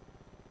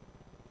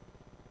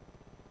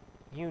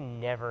 You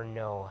never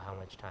know how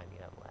much time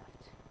you have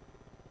left.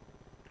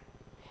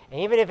 And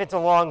even if it's a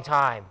long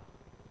time,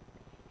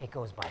 it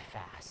goes by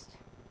fast.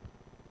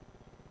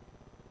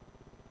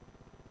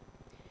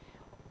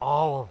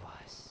 All of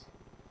us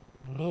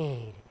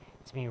need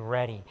to be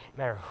ready.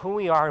 No matter who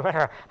we are, no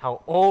matter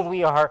how old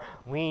we are,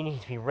 we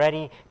need to be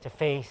ready to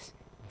face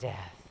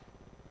death.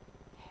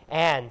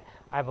 And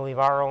I believe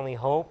our only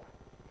hope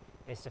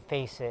is to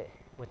face it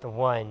with the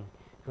one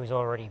who's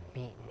already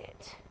beaten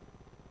it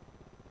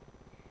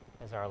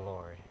as our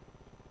Lord.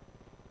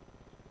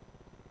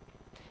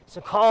 So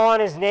call on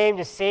his name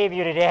to save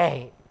you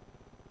today.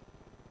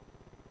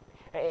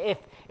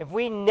 If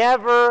we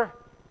never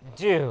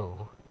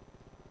do,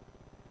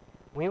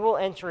 we will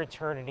enter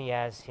eternity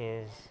as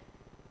his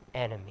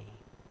enemy.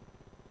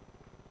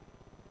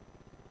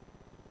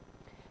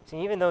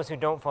 See, even those who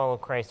don't follow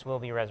Christ will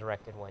be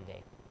resurrected one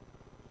day.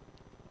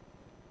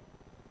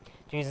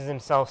 Jesus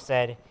himself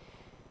said,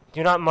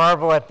 "Do not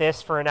marvel at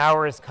this, for an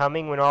hour is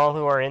coming when all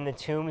who are in the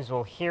tombs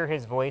will hear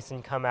his voice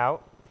and come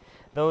out,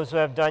 those who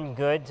have done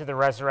good to the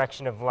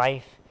resurrection of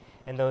life,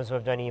 and those who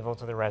have done evil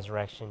to the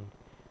resurrection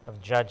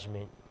of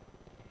judgment."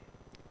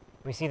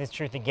 We see this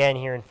truth again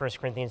here in 1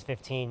 Corinthians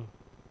 15.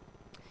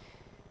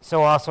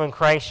 "So also in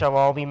Christ shall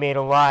all be made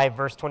alive,"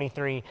 verse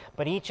 23,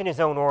 "but each in his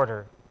own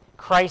order.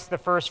 Christ the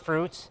first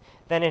fruits,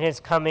 then at his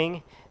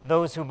coming,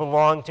 those who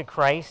belong to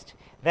Christ.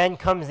 Then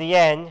comes the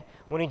end,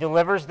 when he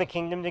delivers the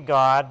kingdom to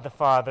God the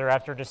Father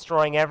after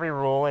destroying every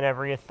rule and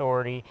every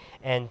authority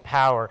and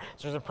power."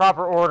 So there's a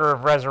proper order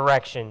of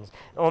resurrections,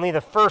 only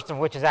the first of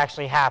which has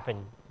actually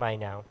happened by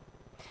now.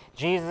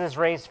 Jesus is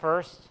raised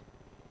first,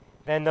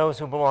 then those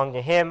who belong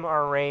to him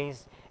are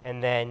raised,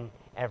 and then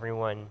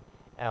everyone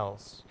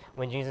else.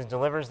 When Jesus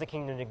delivers the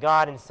kingdom to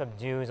God and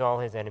subdues all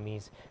his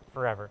enemies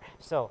forever.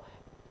 So,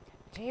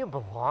 do you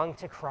belong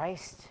to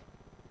Christ?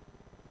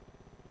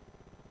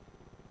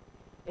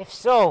 If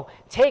so,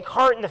 take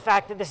heart in the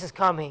fact that this is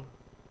coming.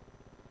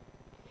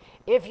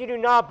 If you do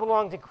not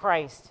belong to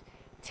Christ,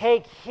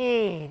 take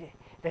heed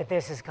that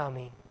this is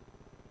coming.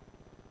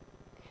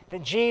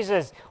 That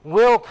Jesus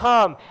will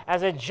come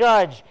as a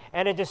judge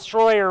and a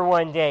destroyer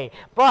one day.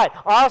 But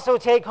also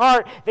take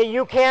heart that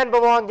you can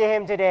belong to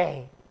him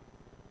today.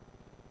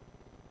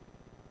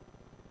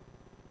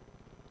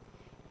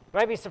 You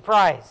might be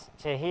surprised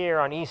to hear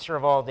on Easter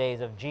of all days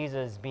of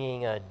Jesus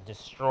being a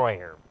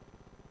destroyer.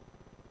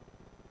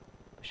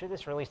 But should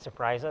this really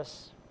surprise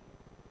us?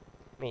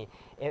 I mean,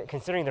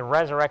 considering the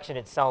resurrection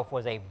itself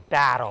was a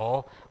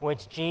battle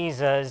which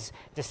Jesus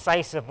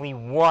decisively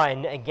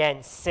won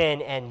against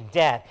sin and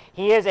death.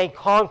 He is a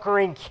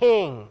conquering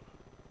king.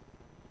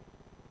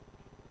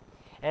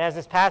 And as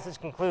this passage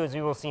concludes,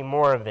 we will see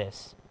more of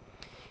this.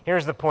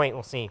 Here's the point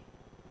we'll see.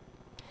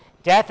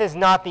 Death is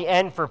not the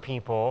end for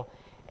people,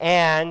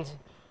 and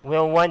death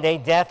will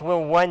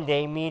one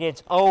day meet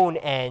its own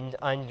end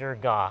under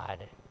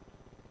God.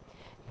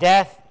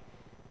 Death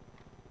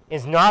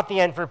is not the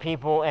end for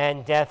people,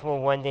 and death will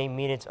one day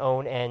meet its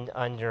own end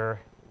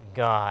under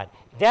God.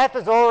 Death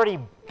is already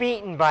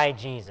beaten by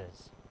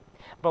Jesus,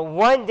 but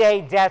one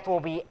day death will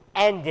be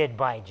ended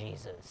by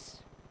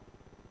Jesus.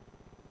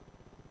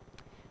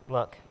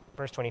 Look,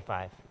 verse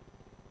 25.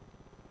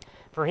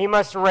 For he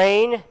must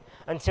reign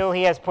until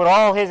he has put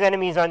all his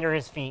enemies under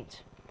his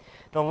feet.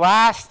 The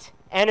last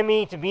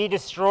enemy to be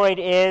destroyed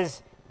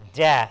is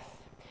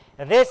death.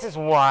 Now, this is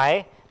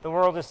why the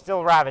world is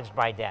still ravaged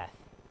by death.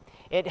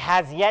 It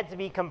has yet to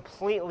be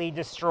completely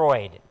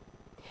destroyed.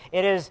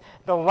 It is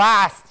the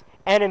last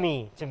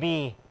enemy to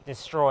be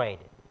destroyed.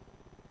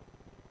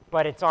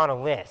 But it's on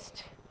a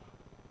list,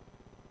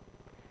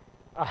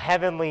 a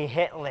heavenly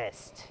hit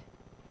list.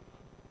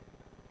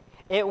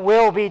 It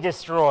will be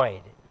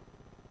destroyed.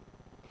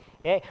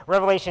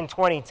 Revelation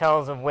 20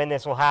 tells of when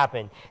this will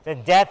happen.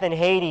 That death and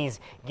Hades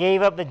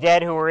gave up the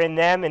dead who were in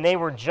them, and they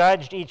were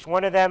judged, each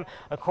one of them,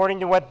 according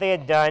to what they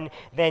had done.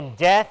 Then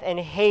death and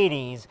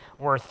Hades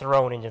were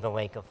thrown into the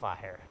lake of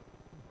fire.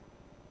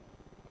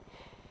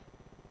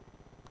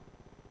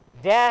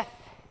 Death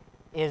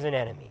is an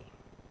enemy,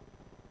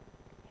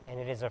 and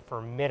it is a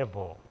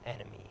formidable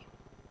enemy.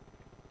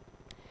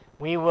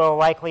 We will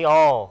likely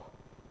all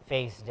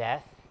face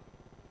death,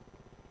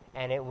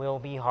 and it will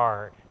be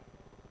hard.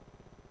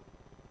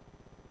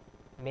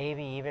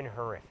 Maybe even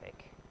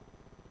horrific.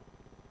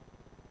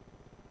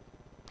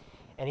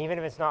 And even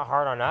if it's not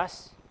hard on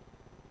us,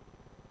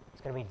 it's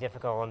going to be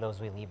difficult on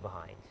those we leave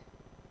behind.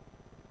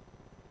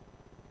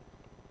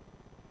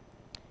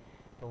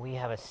 But we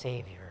have a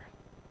Savior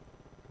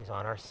who's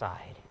on our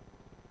side.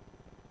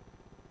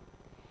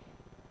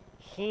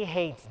 He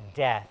hates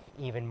death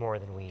even more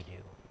than we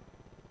do.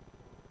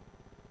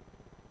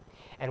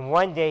 And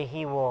one day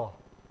he will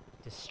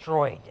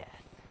destroy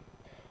death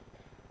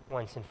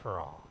once and for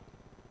all.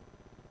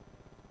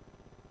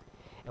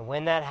 And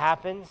when that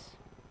happens,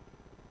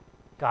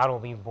 God will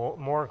be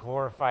more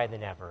glorified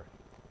than ever.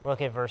 Look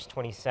at verse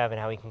 27,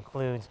 how he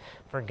concludes.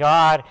 For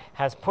God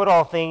has put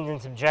all things in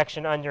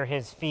subjection under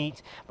his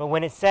feet. But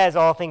when it says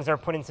all things are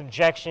put in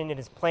subjection, it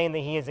is plain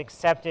that he is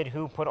accepted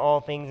who put all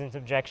things in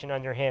subjection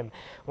under him.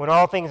 When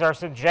all things are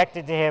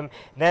subjected to him,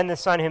 then the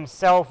Son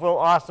himself will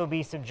also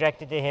be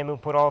subjected to him who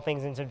put all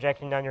things in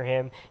subjection under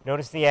him.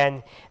 Notice the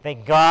end,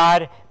 that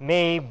God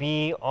may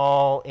be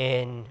all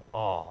in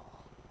all.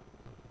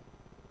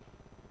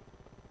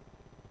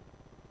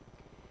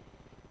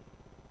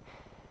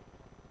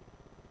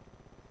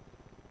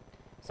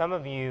 Some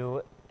of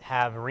you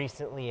have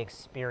recently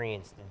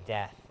experienced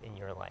death in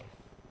your life.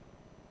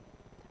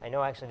 I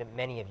know actually that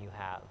many of you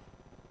have.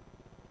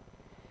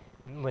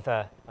 With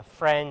a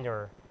friend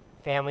or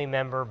family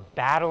member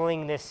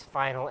battling this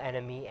final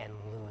enemy and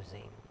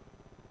losing.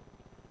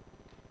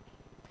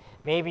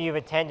 Maybe you've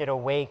attended a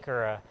wake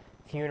or a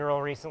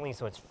funeral recently,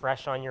 so it's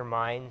fresh on your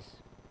minds.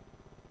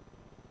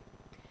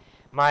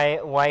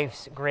 My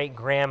wife's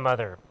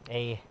great-grandmother,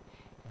 a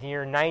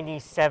dear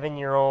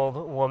 97-year-old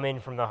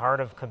woman from the heart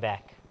of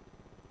Quebec,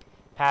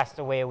 passed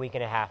away a week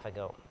and a half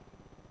ago.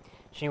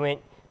 She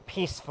went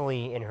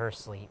peacefully in her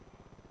sleep,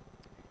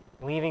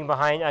 leaving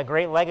behind a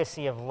great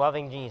legacy of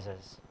loving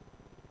Jesus.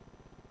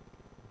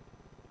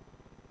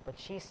 But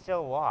she's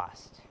still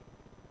lost.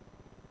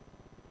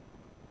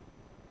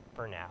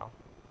 For now.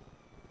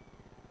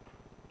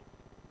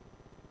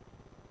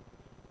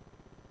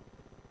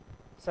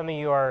 Some of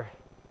you are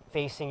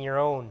facing your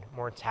own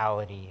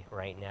mortality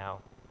right now,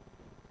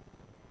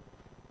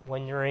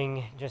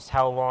 wondering just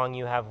how long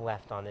you have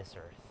left on this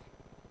earth.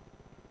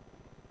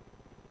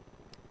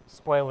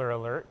 Spoiler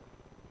alert,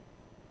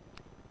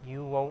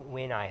 you won't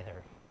win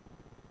either.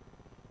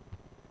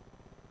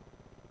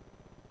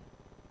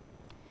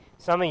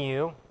 Some of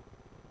you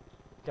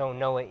don't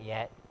know it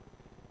yet,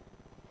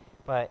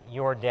 but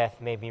your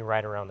death may be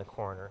right around the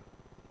corner.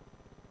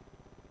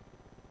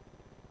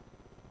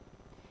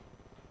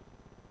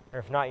 Or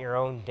if not your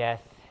own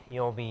death,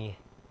 you'll be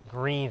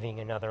grieving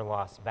another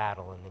lost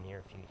battle in the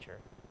near future.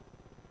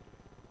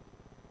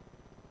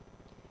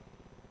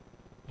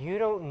 You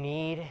don't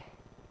need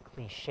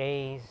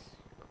cliches,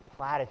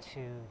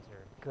 platitudes,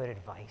 or good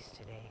advice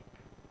today.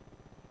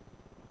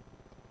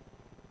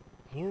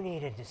 You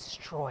need a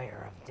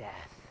destroyer of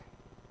death.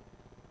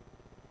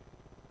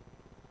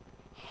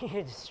 You need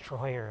a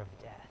destroyer of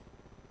death.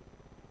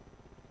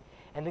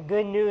 And the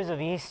good news of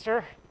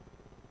Easter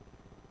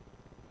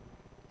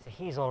is that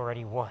he's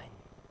already won.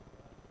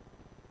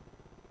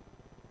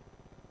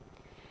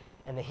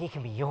 and that he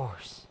can be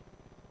yours,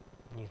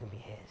 and you can be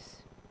his.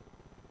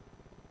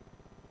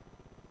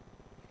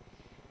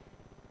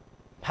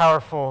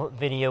 Powerful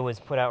video was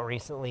put out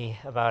recently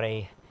about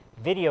a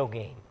video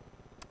game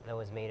that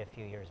was made a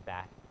few years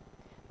back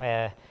by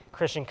a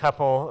Christian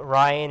couple,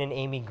 Ryan and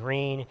Amy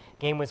Green. The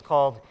game was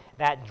called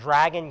That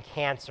Dragon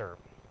Cancer.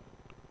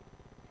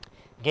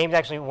 The game's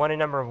actually won a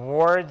number of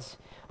awards,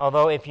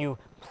 although if you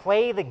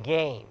play the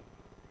game,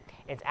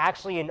 it's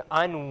actually an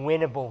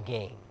unwinnable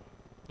game.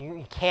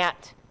 You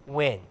can't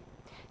win.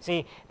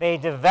 See, they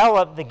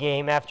developed the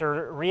game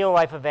after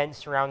real-life events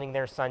surrounding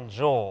their son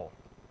Joel,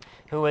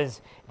 who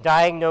was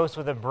diagnosed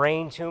with a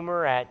brain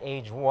tumor at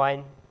age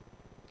 1,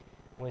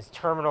 was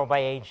terminal by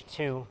age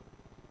 2.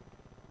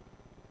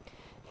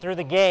 Through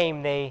the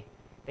game, they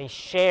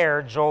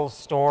share Joel's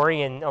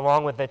story and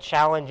along with the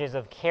challenges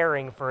of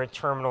caring for a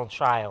terminal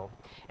child.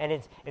 And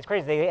it's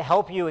crazy. They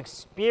help you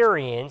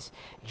experience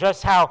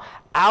just how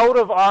out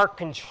of our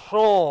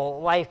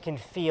control life can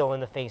feel in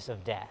the face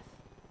of death.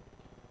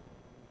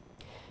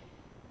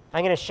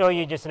 I'm going to show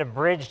you just an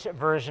abridged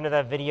version of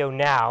that video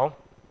now.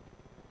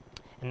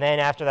 And then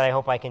after that, I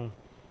hope I can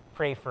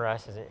pray for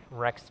us, as it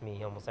wrecks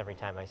me almost every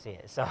time I see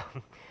it. So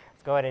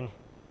let's go ahead and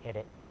hit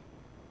it.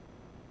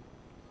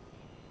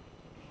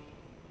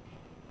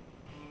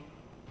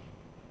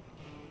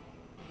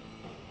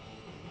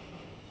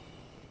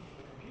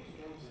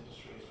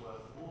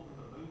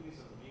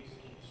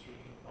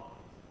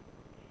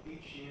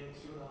 Each year,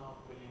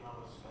 $2.5 billion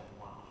spent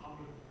 $150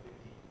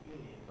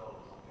 billion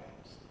on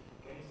games.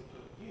 Games that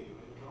put you in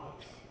the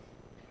driver's seat.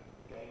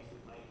 Games that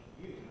make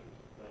you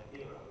the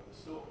hero of the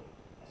story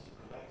as you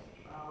collect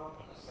each power,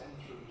 ascend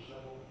through each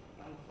level,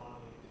 and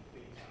finally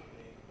defeat the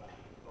big bad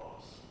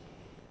boss.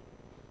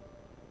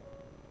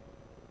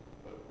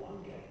 But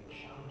one game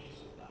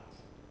challenges all that.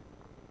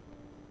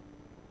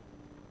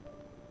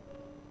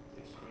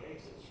 Its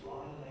creators,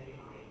 Ryan and Amy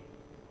Green,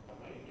 have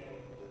made a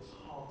game that's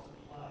hard to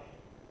play.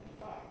 In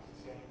fact, it's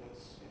a game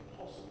that's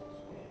impossible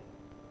to win,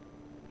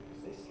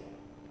 because this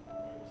game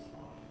mirrors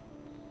life.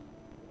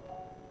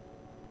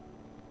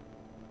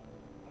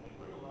 And in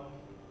real life,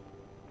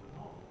 you're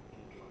not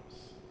in the driver's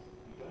seat.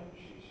 You don't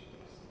choose your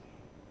destiny.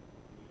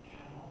 You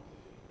cannot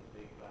defeat the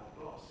big bad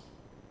boss.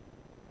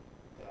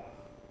 Death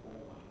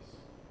always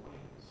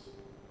wins.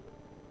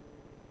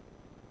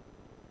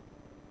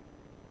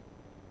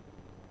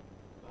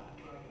 That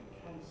Dragon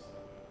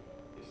Cancer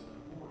is a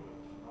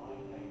memorial to Ryan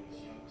and Amy's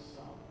young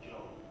son,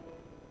 Joel,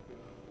 who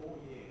for 4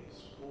 years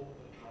fought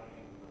the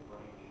dragon of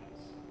brain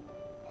cancer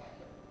and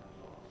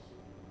lost.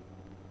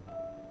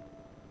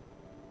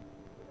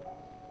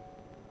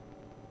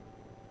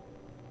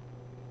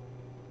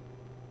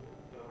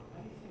 There are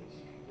many things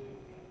you can do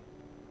here.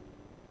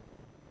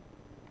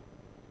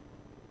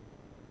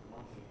 The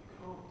one thing you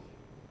can't do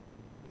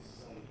is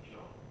save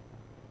Joel.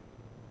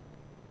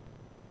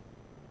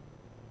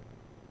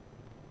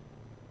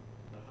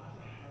 No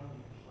matter how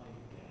you play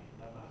the game,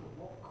 no matter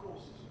what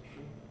courses of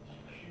treatment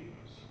you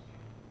choose,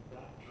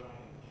 that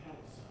dragon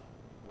cancer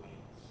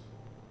wins.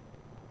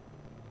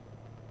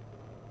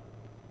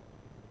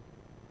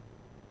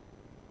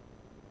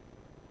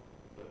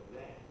 But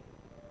then,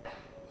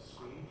 the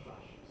screen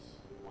flashes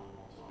one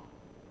more time.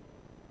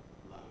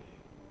 Loading.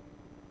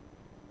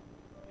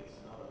 It's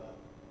another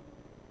level.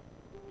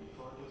 You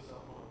find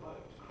yourself on a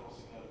boat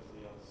crossing over to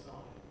the other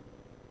side.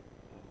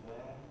 And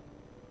there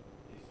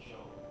is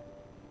Joel.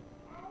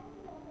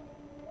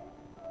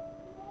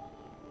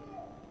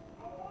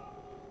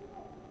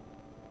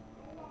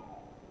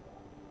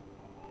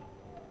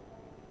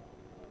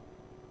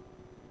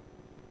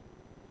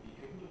 He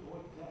couldn't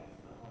avoid death,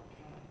 no one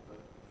can,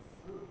 but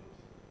through it,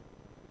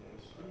 there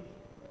is freedom,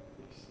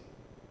 feasting,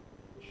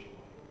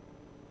 joy.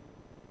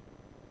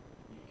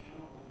 You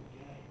cannot win the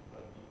game,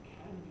 but you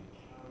can be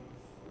carried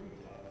through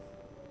death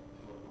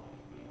to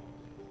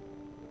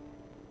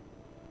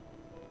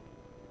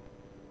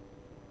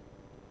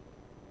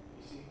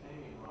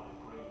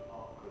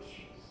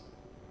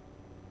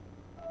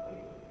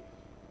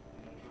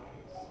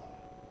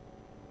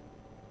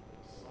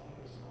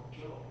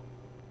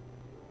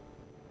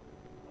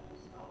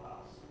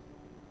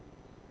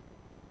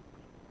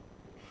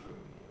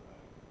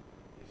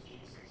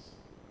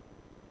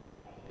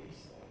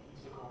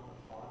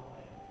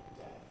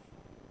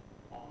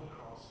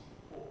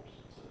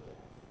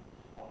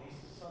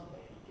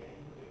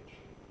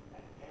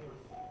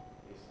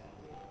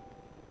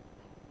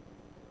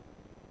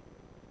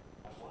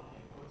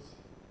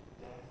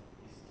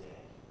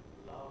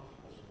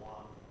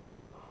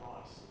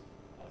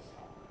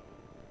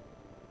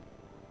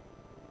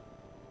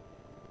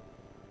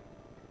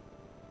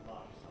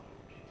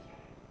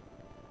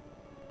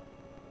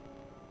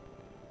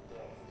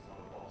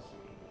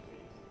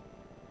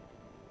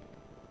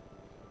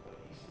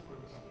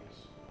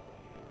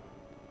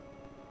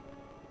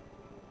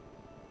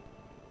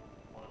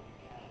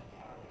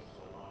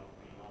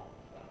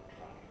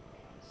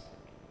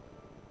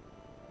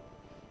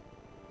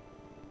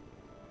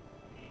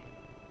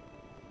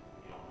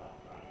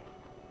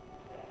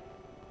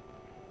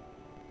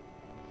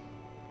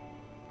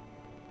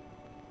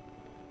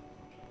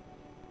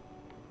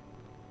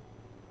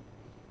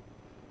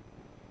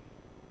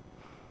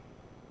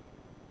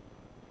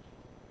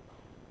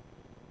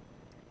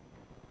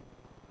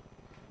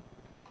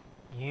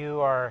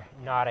are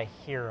not a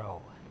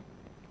hero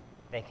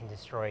that can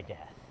destroy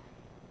death.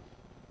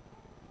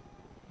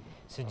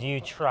 So do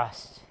you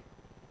trust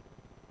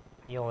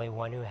the only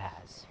one who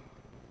has?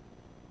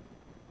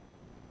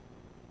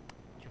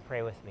 Would you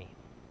pray with me?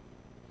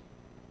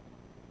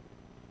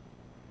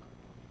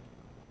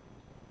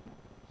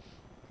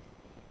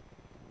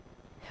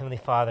 Heavenly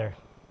Father,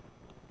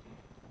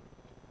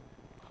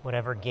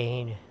 whatever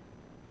gain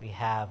we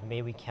have,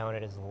 may we count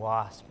it as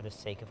loss for the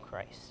sake of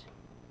Christ.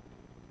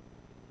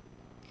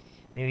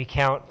 May we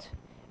count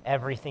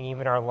everything,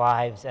 even our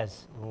lives,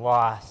 as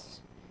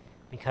loss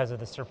because of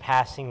the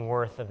surpassing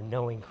worth of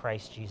knowing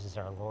Christ Jesus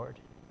our Lord.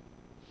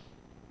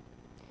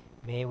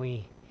 May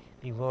we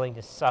be willing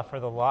to suffer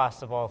the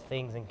loss of all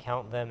things and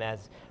count them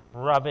as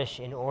rubbish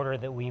in order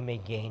that we may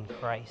gain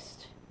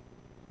Christ.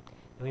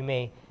 That we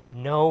may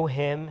know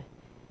him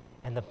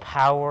and the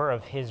power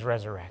of his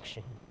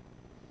resurrection.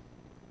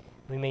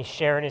 We may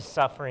share in his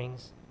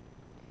sufferings,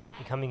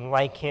 becoming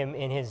like him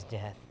in his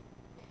death,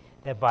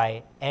 that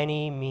by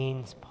any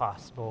means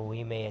possible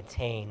we may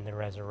attain the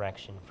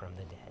resurrection from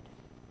the dead.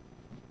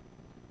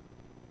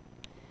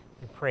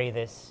 We pray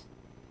this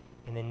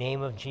in the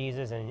name of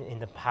Jesus and in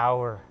the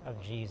power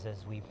of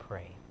Jesus, we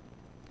pray.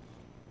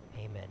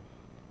 Amen.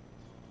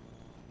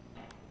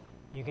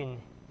 You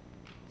can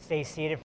stay seated.